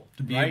cool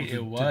to be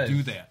able to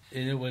do that.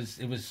 It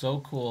was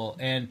so cool.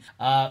 And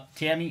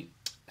Tammy,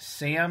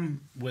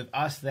 Sam with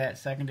us that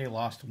second day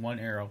lost one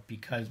arrow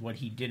because what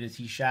he did is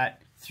he shot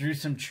through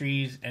some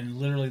trees and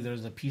literally there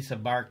was a piece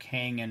of bark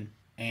hanging.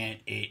 And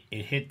it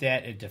hit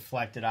that, it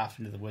deflected off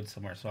into the woods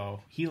somewhere. So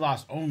he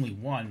lost only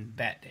one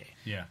that day.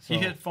 Yeah, so, he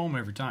hit foam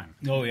every time.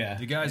 Oh yeah,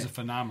 the guy's a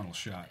phenomenal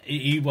shot.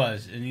 He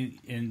was,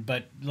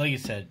 but like you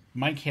said,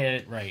 Mike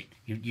had it right.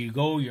 You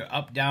go, you're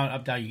up down.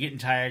 You're getting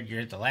tired.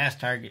 You're at the last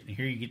target, and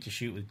here you get to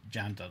shoot with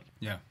John Dudley.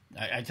 Yeah,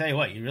 I tell you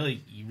what, you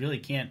really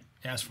can't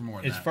ask for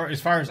more. Than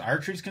as far as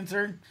archery's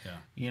concerned, yeah,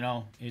 you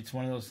know, it's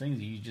one of those things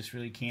that you just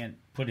really can't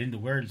put into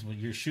words when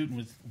you're shooting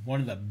with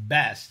one of the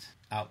best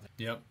out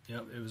there.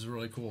 Yep, it was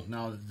really cool.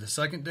 Now, the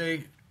second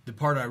day, the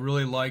part I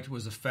really liked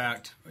was the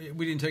fact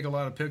we didn't take a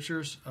lot of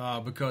pictures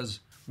because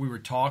we were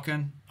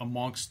talking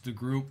amongst the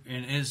group,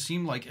 and it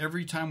seemed like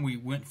every time we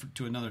went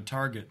to another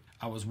target,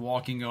 I was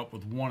walking up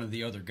with one of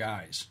the other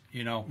guys,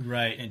 you know,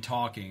 right, and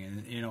talking,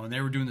 and you know, and they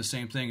were doing the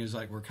same thing. It's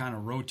like we're kind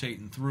of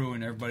rotating through,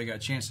 and everybody got a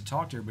chance to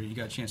talk to everybody. You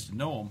got a chance to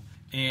know them.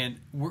 And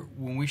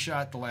when we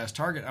shot the last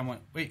target, I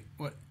went, wait,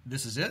 what?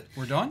 This is it?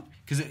 We're done?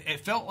 Because it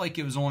felt like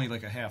it was only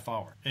like a half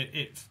hour.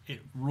 It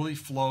really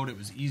flowed. It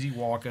was easy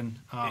walking.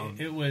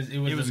 It was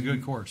a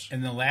good course.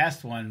 And the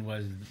last one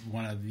was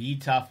one of the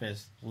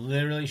toughest.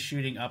 Literally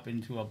shooting up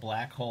into a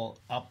black hole,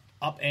 up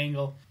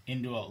angle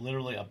into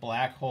literally a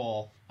black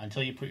hole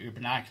until you put your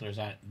binoculars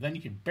on it. Then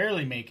you could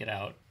barely make it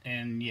out,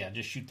 and yeah,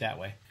 just shoot that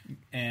way.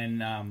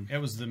 And it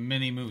was the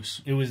mini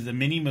moose. It was the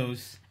mini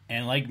moose.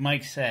 And like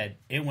Mike said,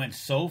 it went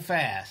so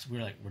fast. We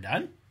were like, we're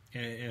done?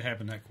 It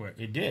happened that quick.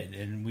 It did,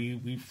 and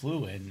we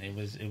flew, and it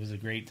was a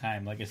great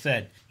time. Like I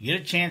said, you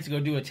get a chance to go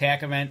do a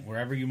TAC event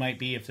wherever you might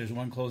be. If there's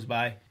one close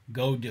by,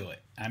 go do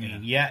it. I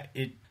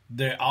mean,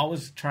 they're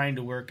always trying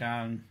to work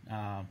on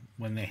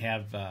when they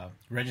have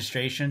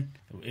registration.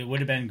 It would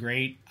have been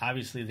great.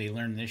 Obviously, they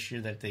learned this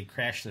year that they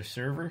crashed their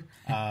server.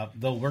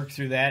 They'll work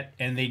through that,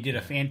 and they did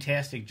a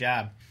fantastic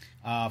job.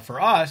 For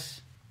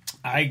us,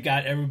 I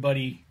got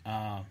everybody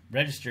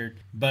registered,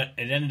 but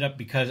it ended up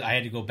because I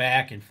had to go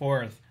back and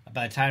forth.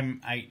 By the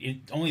time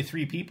only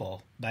 3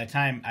 people. By the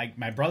time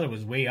my brother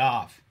was way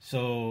off,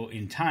 so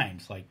in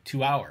times like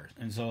 2 hours,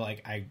 and so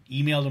like I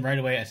emailed him right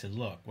away. I said,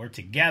 "Look, we're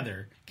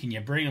together. Can you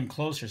bring him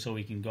closer so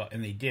we can go?"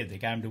 And they did. They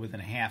got him to within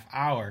a half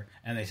hour,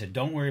 and they said,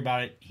 "Don't worry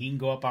about it. He can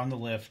go up on the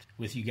lift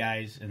with you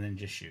guys and then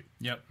just shoot."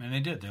 Yep, and they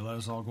did. They let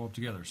us all go up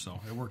together, so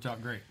it worked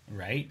out great.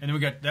 Right, and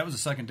then that was the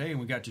second day, and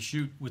we got to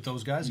shoot with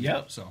those guys again.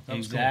 Yep, so that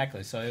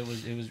exactly. Was cool. So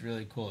it was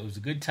really cool. It was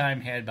a good time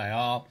had by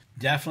all.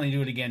 Definitely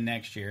do it again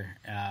next year.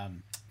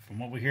 From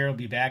what we hear, we'll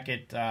be back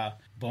at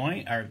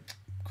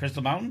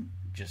Crystal Mountain.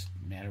 Just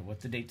matter what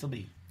the dates will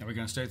be. Are we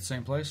going to stay at the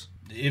same place?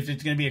 If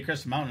it's going to be at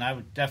Crystal Mountain, I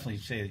would definitely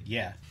say that,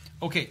 yeah.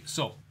 Okay,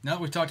 so now that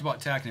we've talked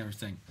about TAC and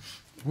everything,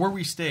 where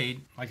we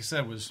stayed, like I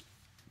said, was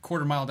a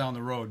quarter mile down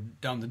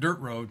the dirt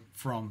road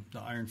from the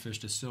Ironfish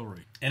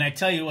Distillery. And I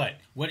tell you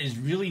what is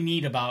really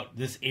neat about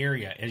this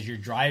area as you're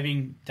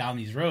driving down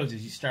these roads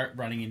is you start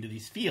running into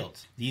these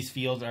fields. These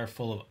fields are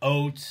full of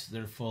oats,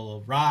 they're full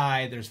of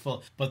rye,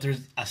 but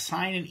there's a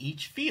sign in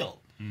each field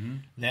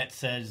that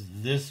says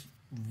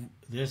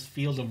this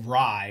field of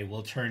rye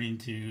will turn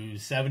into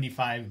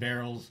 75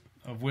 barrels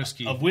of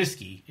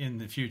whiskey in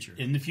the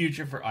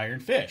future for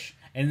Ironfish.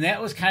 And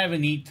that was kind of a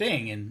neat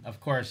thing. And,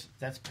 of course,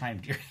 that's prime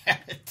deer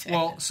habitat.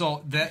 Well,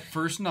 so that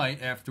first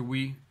night after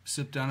we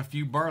sipped on a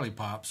few barley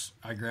pops,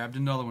 I grabbed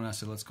another one. I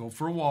said, let's go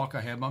for a walk.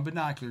 I had my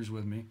binoculars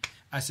with me.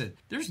 I said,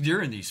 there's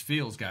deer in these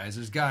fields, guys.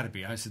 There's got to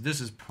be. I said,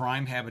 this is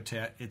prime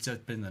habitat. It's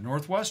up in the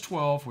Northwest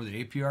 12 where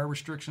the APR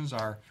restrictions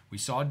are. We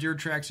saw deer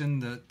tracks in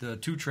the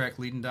 2-track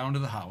leading down to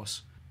the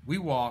house. We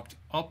walked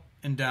up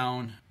and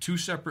down 2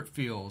 separate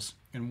fields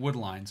and wood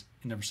lines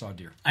and never saw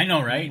deer. I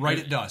know, right?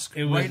 At dusk.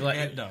 It was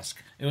at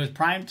dusk. It was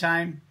prime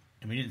time,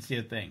 and we didn't see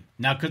a thing.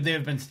 Now, could they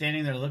have been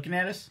standing there looking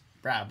at us?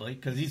 Probably,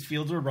 because these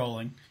fields were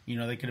rolling. You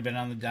know, they could have been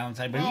on the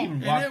downside. But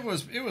it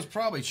was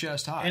probably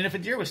chest high. And if a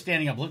deer was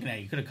standing up looking at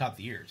you, you could have caught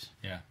the ears.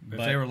 Yeah, but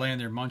if they were laying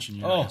there munching,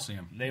 you're not going to see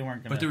them. They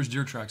weren't going to. But there was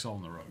deer tracks all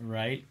on the road.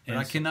 Right. But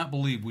I cannot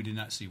believe we did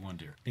not see one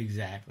deer.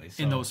 Exactly.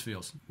 In those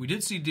fields. We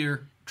did see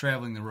deer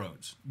traveling the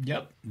roads.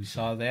 Yep, we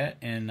saw that,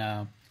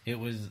 and it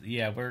was,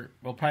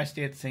 we'll probably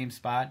stay at the same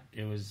spot.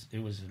 It's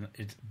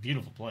a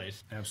beautiful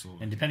place.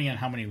 Absolutely. And depending on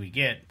how many we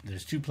get,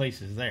 there's 2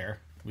 places there.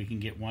 We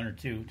can get 1 or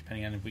 2,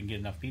 depending on if we can get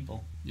enough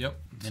people. Yep.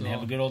 And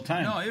have a good old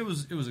time. No, it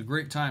was a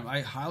great time. I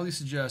highly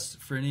suggest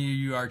for any of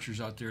you archers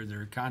out there that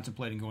are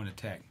contemplating going to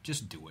TAC,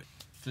 just do it.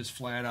 just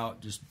flat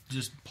out, just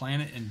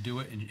plan it and do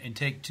it,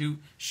 and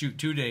shoot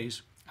 2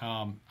 days.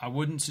 I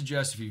wouldn't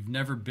suggest, if you've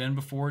never been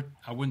before,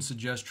 I wouldn't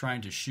suggest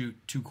trying to shoot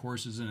 2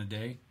 courses in a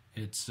day.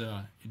 It's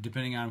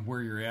depending on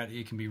where you're at,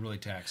 it can be really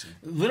taxing.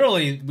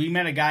 Literally, we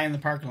met a guy in the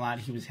parking lot.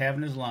 He was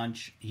having his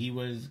lunch. He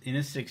was in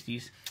his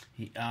 60s.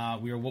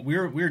 We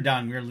were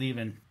done. We were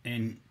leaving,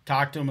 and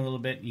talked to him a little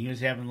bit. He was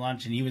having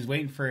lunch, and he was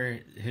waiting for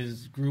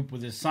his group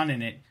with his son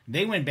in it.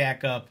 They went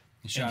back up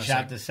and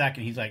shot the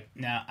second. He's like,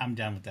 "Nah, I'm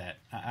done with that.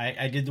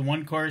 I did the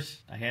 1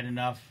 course. I had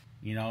enough."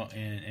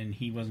 And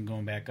he wasn't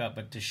going back up.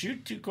 But to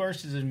shoot 2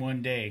 courses in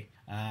 1 day,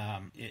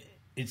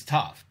 it's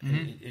tough.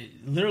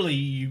 Mm-hmm. Literally,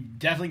 you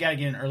definitely got to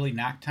get an early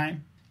knock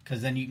time,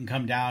 because then you can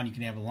come down, you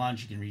can have a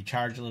lunch, you can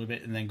recharge a little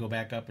bit, and then go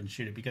back up and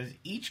shoot it. Because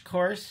each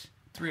course,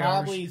 3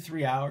 probably hours.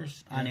 3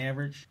 hours on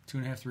average.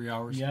 2.5, 3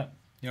 hours. Yep.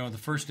 The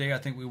first day I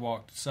think we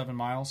walked 7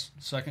 miles.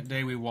 Second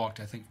day we walked,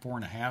 I think,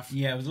 4.5.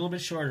 Yeah, it was a little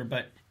bit shorter,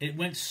 but it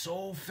went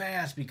so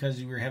fast because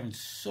we were having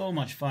so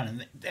much fun.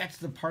 And that's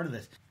the part of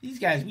this. These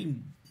guys we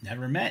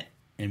never met.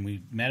 And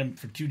we met them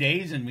for 2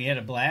 days, and we had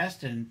a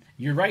blast. And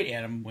you're right,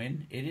 Adam,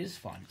 Wynn. It is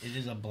fun. It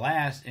is a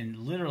blast, and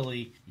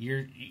literally,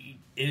 it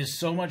is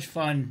so much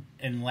fun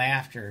and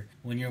laughter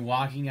when you're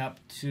walking up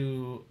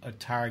to a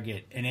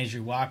target. And as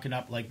you're walking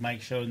up, like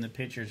Mike showed in the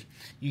pictures,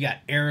 you got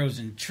arrows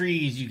in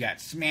trees, you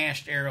got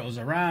smashed arrows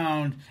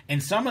around,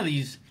 and some of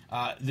these.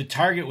 The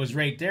target was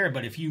right there,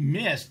 but if you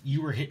missed,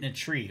 you were hitting a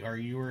tree, or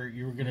you were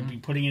going to be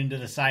putting it into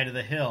the side of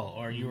the hill,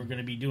 or you were going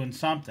to be doing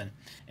something.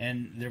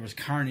 And there was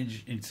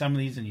carnage in some of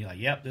these, and you're like,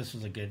 "Yep, this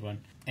was a good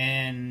one."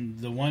 And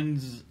the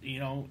ones,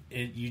 you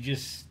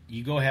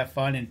go have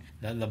fun,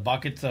 and the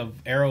buckets of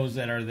arrows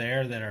that are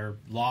there that are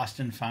lost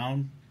and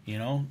found.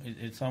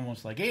 It's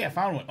almost like, "Hey, I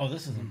found one. Oh,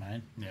 this isn't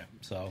mine." Yeah.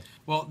 So,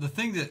 well, the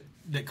thing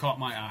that caught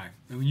my eye,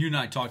 and you and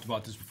I talked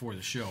about this before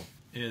the show,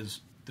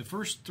 is the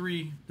first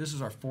 3, this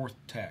is our 4th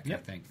tack, I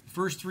think. The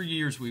first 3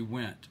 years we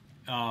went,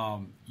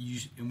 and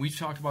we've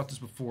talked about this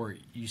before,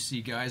 you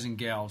see guys and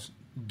gals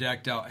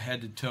decked out head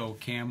to toe,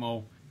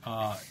 camo,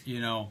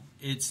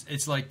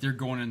 it's like they're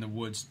going in the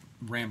woods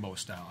Rambo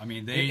style. I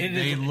mean,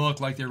 they look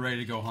like they're ready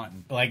to go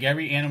hunting. Like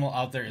every animal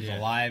out there is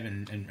alive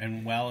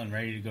and well and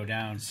ready to go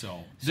down.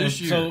 So this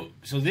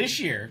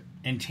year,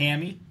 and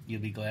Tammy,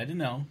 you'll be glad to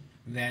know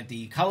that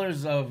the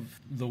colors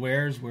of the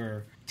wares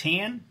were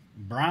tan,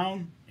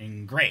 brown,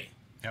 and gray.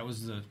 That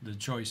was the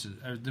choices.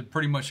 They're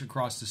pretty much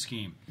across the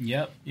scheme.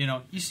 Yep.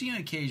 You see an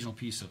occasional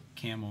piece of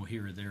camo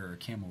here or there, or a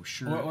camo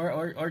shirt,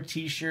 or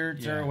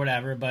T-shirts or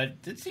whatever, but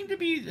it seemed to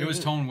be. It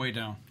was toned way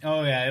down.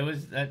 Oh yeah, it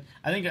was.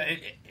 I think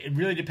it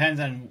really depends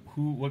on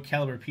what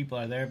caliber people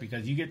are there,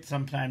 because you get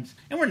sometimes,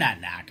 and we're not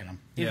knocking them.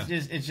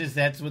 It's just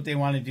that's what they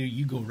want to do.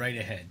 You go right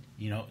ahead.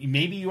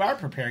 Maybe you are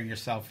preparing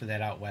yourself for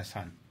that out west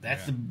hunt.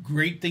 That's the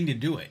great thing to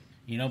do it.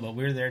 But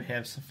we're there to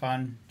have some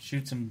fun,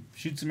 shoot some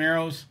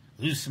arrows.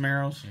 Lose some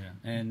arrows.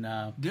 Yeah. And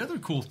the other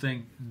cool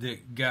thing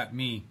that got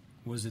me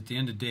was at the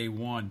end of day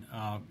 1,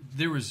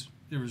 there was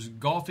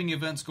golfing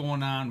events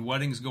going on,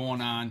 weddings going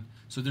on.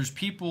 So there's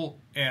people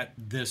at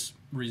this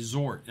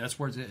resort. That's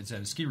where it's at,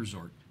 a ski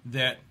resort,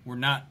 that were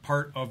not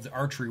part of the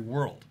archery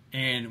world.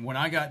 And when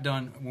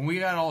we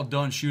got all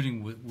done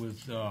shooting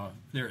with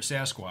there at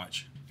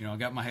Sasquatch, I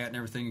got my hat and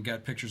everything and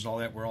got pictures, all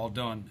that. We're all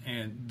done.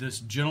 And this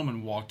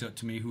gentleman walked up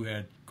to me who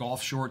had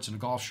golf shorts and a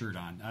golf shirt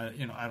on.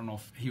 I don't know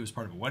if he was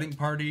part of a wedding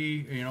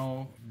party,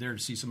 there to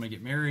see somebody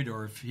get married,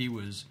 or if he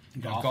was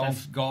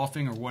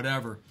golfing or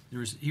whatever.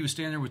 He was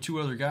standing there with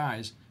 2 other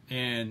guys,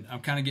 and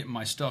I'm kind of getting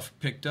my stuff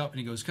picked up. And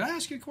he goes, "Can I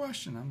ask you a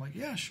question?" I'm like,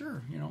 "Yeah,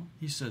 sure."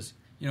 He says,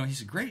 he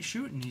said, "Great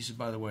shooting." He said,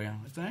 "By the way,"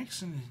 I'm like,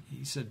 "Thanks." And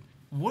he said,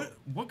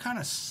 What kind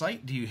of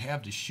sight do you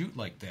have to shoot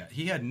like that?"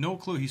 He had no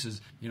clue. He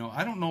says,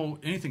 "I don't know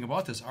anything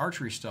about this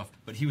archery stuff,"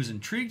 but he was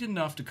intrigued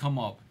enough to come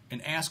up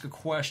and ask a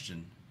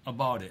question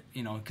about it,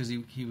 because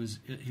he was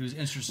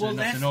interested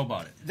enough to know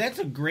about it. That's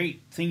a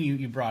great thing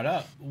you brought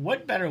up.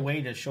 What better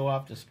way to show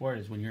off the sport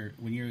is when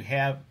you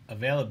have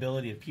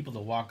availability of people to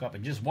walk up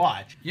and just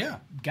watch. Yeah,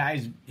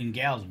 guys and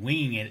gals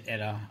winging it at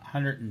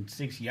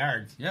 106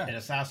 yards at a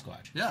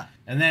Sasquatch. Yeah,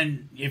 and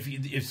then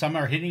if some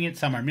are hitting it,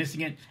 some are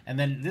missing it, and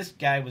then this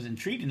guy was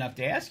intrigued enough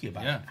to ask you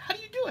about it. How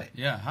do you do it?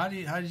 Yeah, how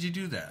did you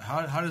do that?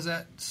 How does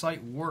that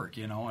site work?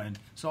 And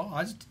so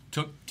I just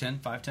took 10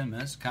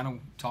 minutes, kind of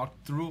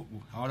talked through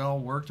how it all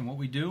worked and what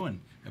we do and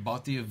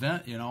about the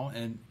event,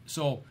 and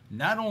so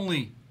not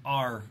only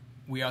are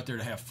we out there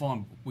to have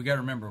fun, we got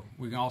to remember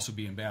we can also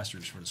be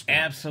ambassadors for the sport.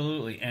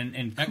 Absolutely,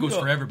 and that goes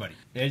for everybody.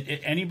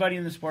 Anybody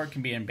in the sport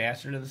can be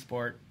ambassador to the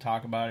sport,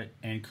 talk about it,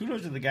 and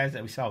kudos to the guys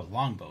that we saw with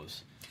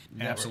longbows.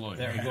 Absolutely,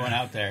 that were going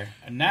out there.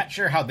 I'm not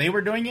sure how they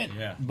were doing it,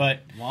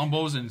 but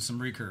longbows and some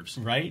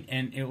recurves, right?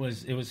 And it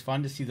was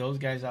fun to see those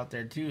guys out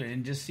there too,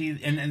 and just see.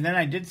 And then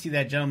I did see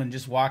that gentleman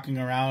just walking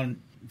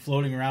around,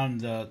 floating around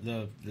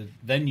the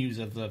venues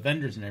of the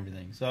vendors and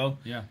everything. So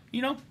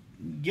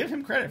give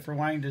him credit for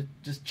wanting to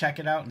just check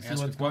it out and see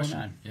what's going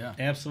on. Yeah,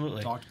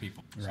 absolutely. Talk to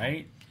people,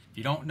 right? If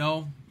you don't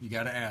know, you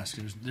got to ask.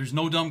 There's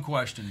no dumb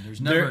question.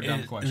 There's never a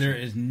dumb question. There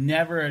is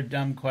never a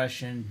dumb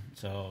question.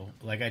 So,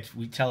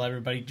 we tell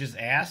everybody, just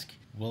ask.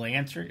 we'll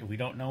answer. If we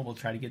don't know, we'll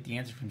try to get the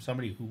answer from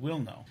somebody who will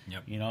know.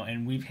 Yep. You know,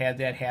 and we've had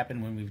that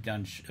happen when we've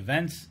done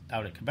events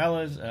out at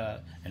Cabela's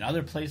and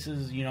other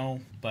places, you know,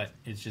 but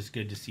it's just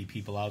good to see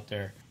people out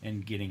there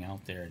and getting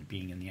out there and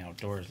being in the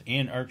outdoors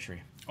and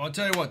archery. I'll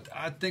tell you what,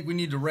 I think we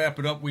need to wrap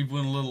it up. We've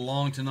went a little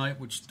long tonight,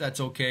 which that's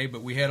okay,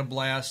 but we had a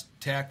blast.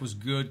 TAC was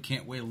good.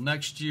 Can't wait till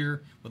next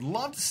year. Would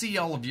love to see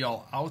all of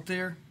y'all out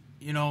there.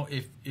 You know,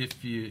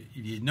 if you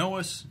know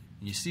us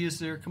and you see us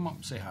there, come up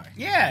and say hi.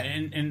 Yeah,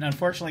 and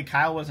unfortunately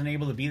Kyle wasn't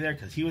able to be there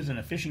because he was in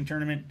a fishing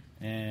tournament,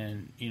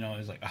 and, you know, it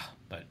was like,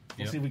 but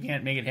we'll see if we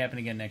can't make it happen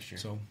again next year.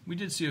 So we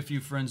did see a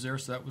few friends there,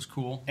 so that was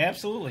cool.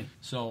 Absolutely.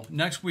 So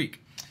next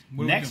week.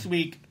 Next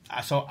week,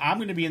 so I'm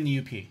going to be in the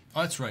UP.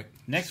 Oh, that's right.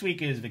 Next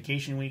week is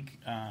vacation week.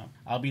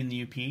 I'll be in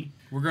the UP.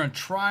 We're going to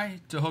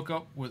try to hook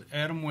up with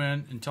Adam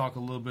Wynn and talk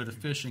a little bit of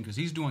fishing because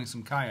he's doing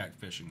some kayak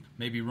fishing.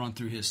 Maybe run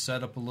through his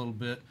setup a little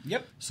bit.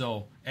 Yep.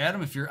 So,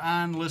 Adam, if you're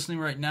on listening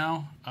right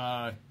now,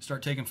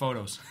 start taking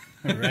photos.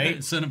 Right.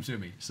 And send them to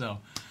me. So,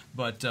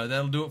 but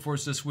that'll do it for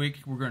us this week.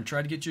 We're going to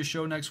try to get you a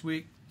show next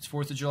week. It's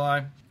 4th of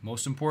July.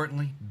 Most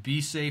importantly,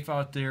 be safe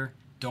out there.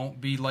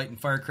 Don't be lighting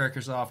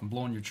firecrackers off and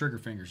blowing your trigger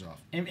fingers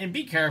off. And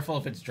be careful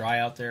if it's dry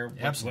out there.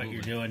 Absolutely. What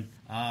you're doing.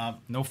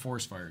 No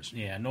forest fires.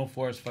 Yeah, no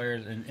forest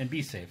fires, and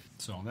be safe.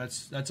 So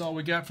that's all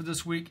we got for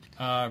this week.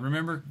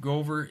 Remember, go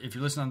over, if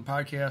you're listening on the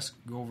podcast,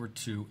 go over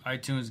to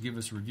iTunes, give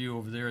us a review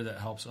over there. That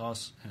helps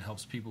us and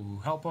helps people who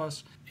help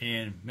us.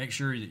 And make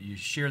sure that you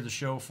share the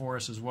show for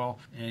us as well.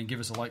 And give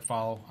us a like,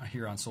 follow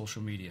here on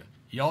social media.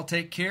 Y'all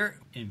take care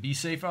and be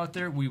safe out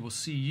there. We will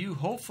see you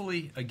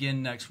hopefully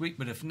again next week,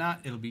 but if not,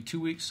 it'll be 2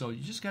 weeks, so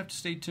you just have to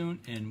stay tuned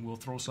and we'll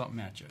throw something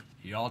at you.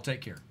 Y'all take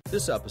care.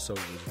 This episode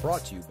was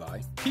brought to you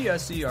by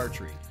PSC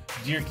Archery,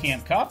 Deer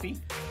Camp Coffee,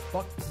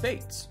 Buck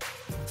Baits,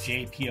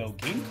 JPO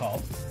Game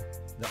Calls,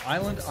 The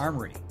Island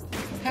Armory,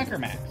 Hacker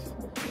Max,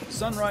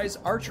 Sunrise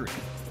Archery,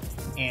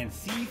 and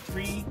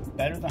C3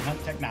 Better the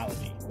Hunt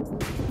Technology.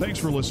 Thanks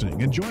for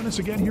listening, and join us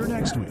again here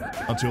next week.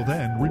 Until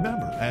then,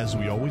 remember, as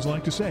we always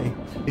like to say,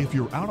 if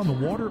you're out on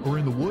the water or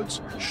in the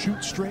woods,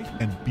 shoot straight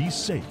and be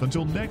safe.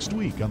 Until next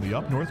week on the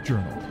Up North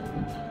Journal.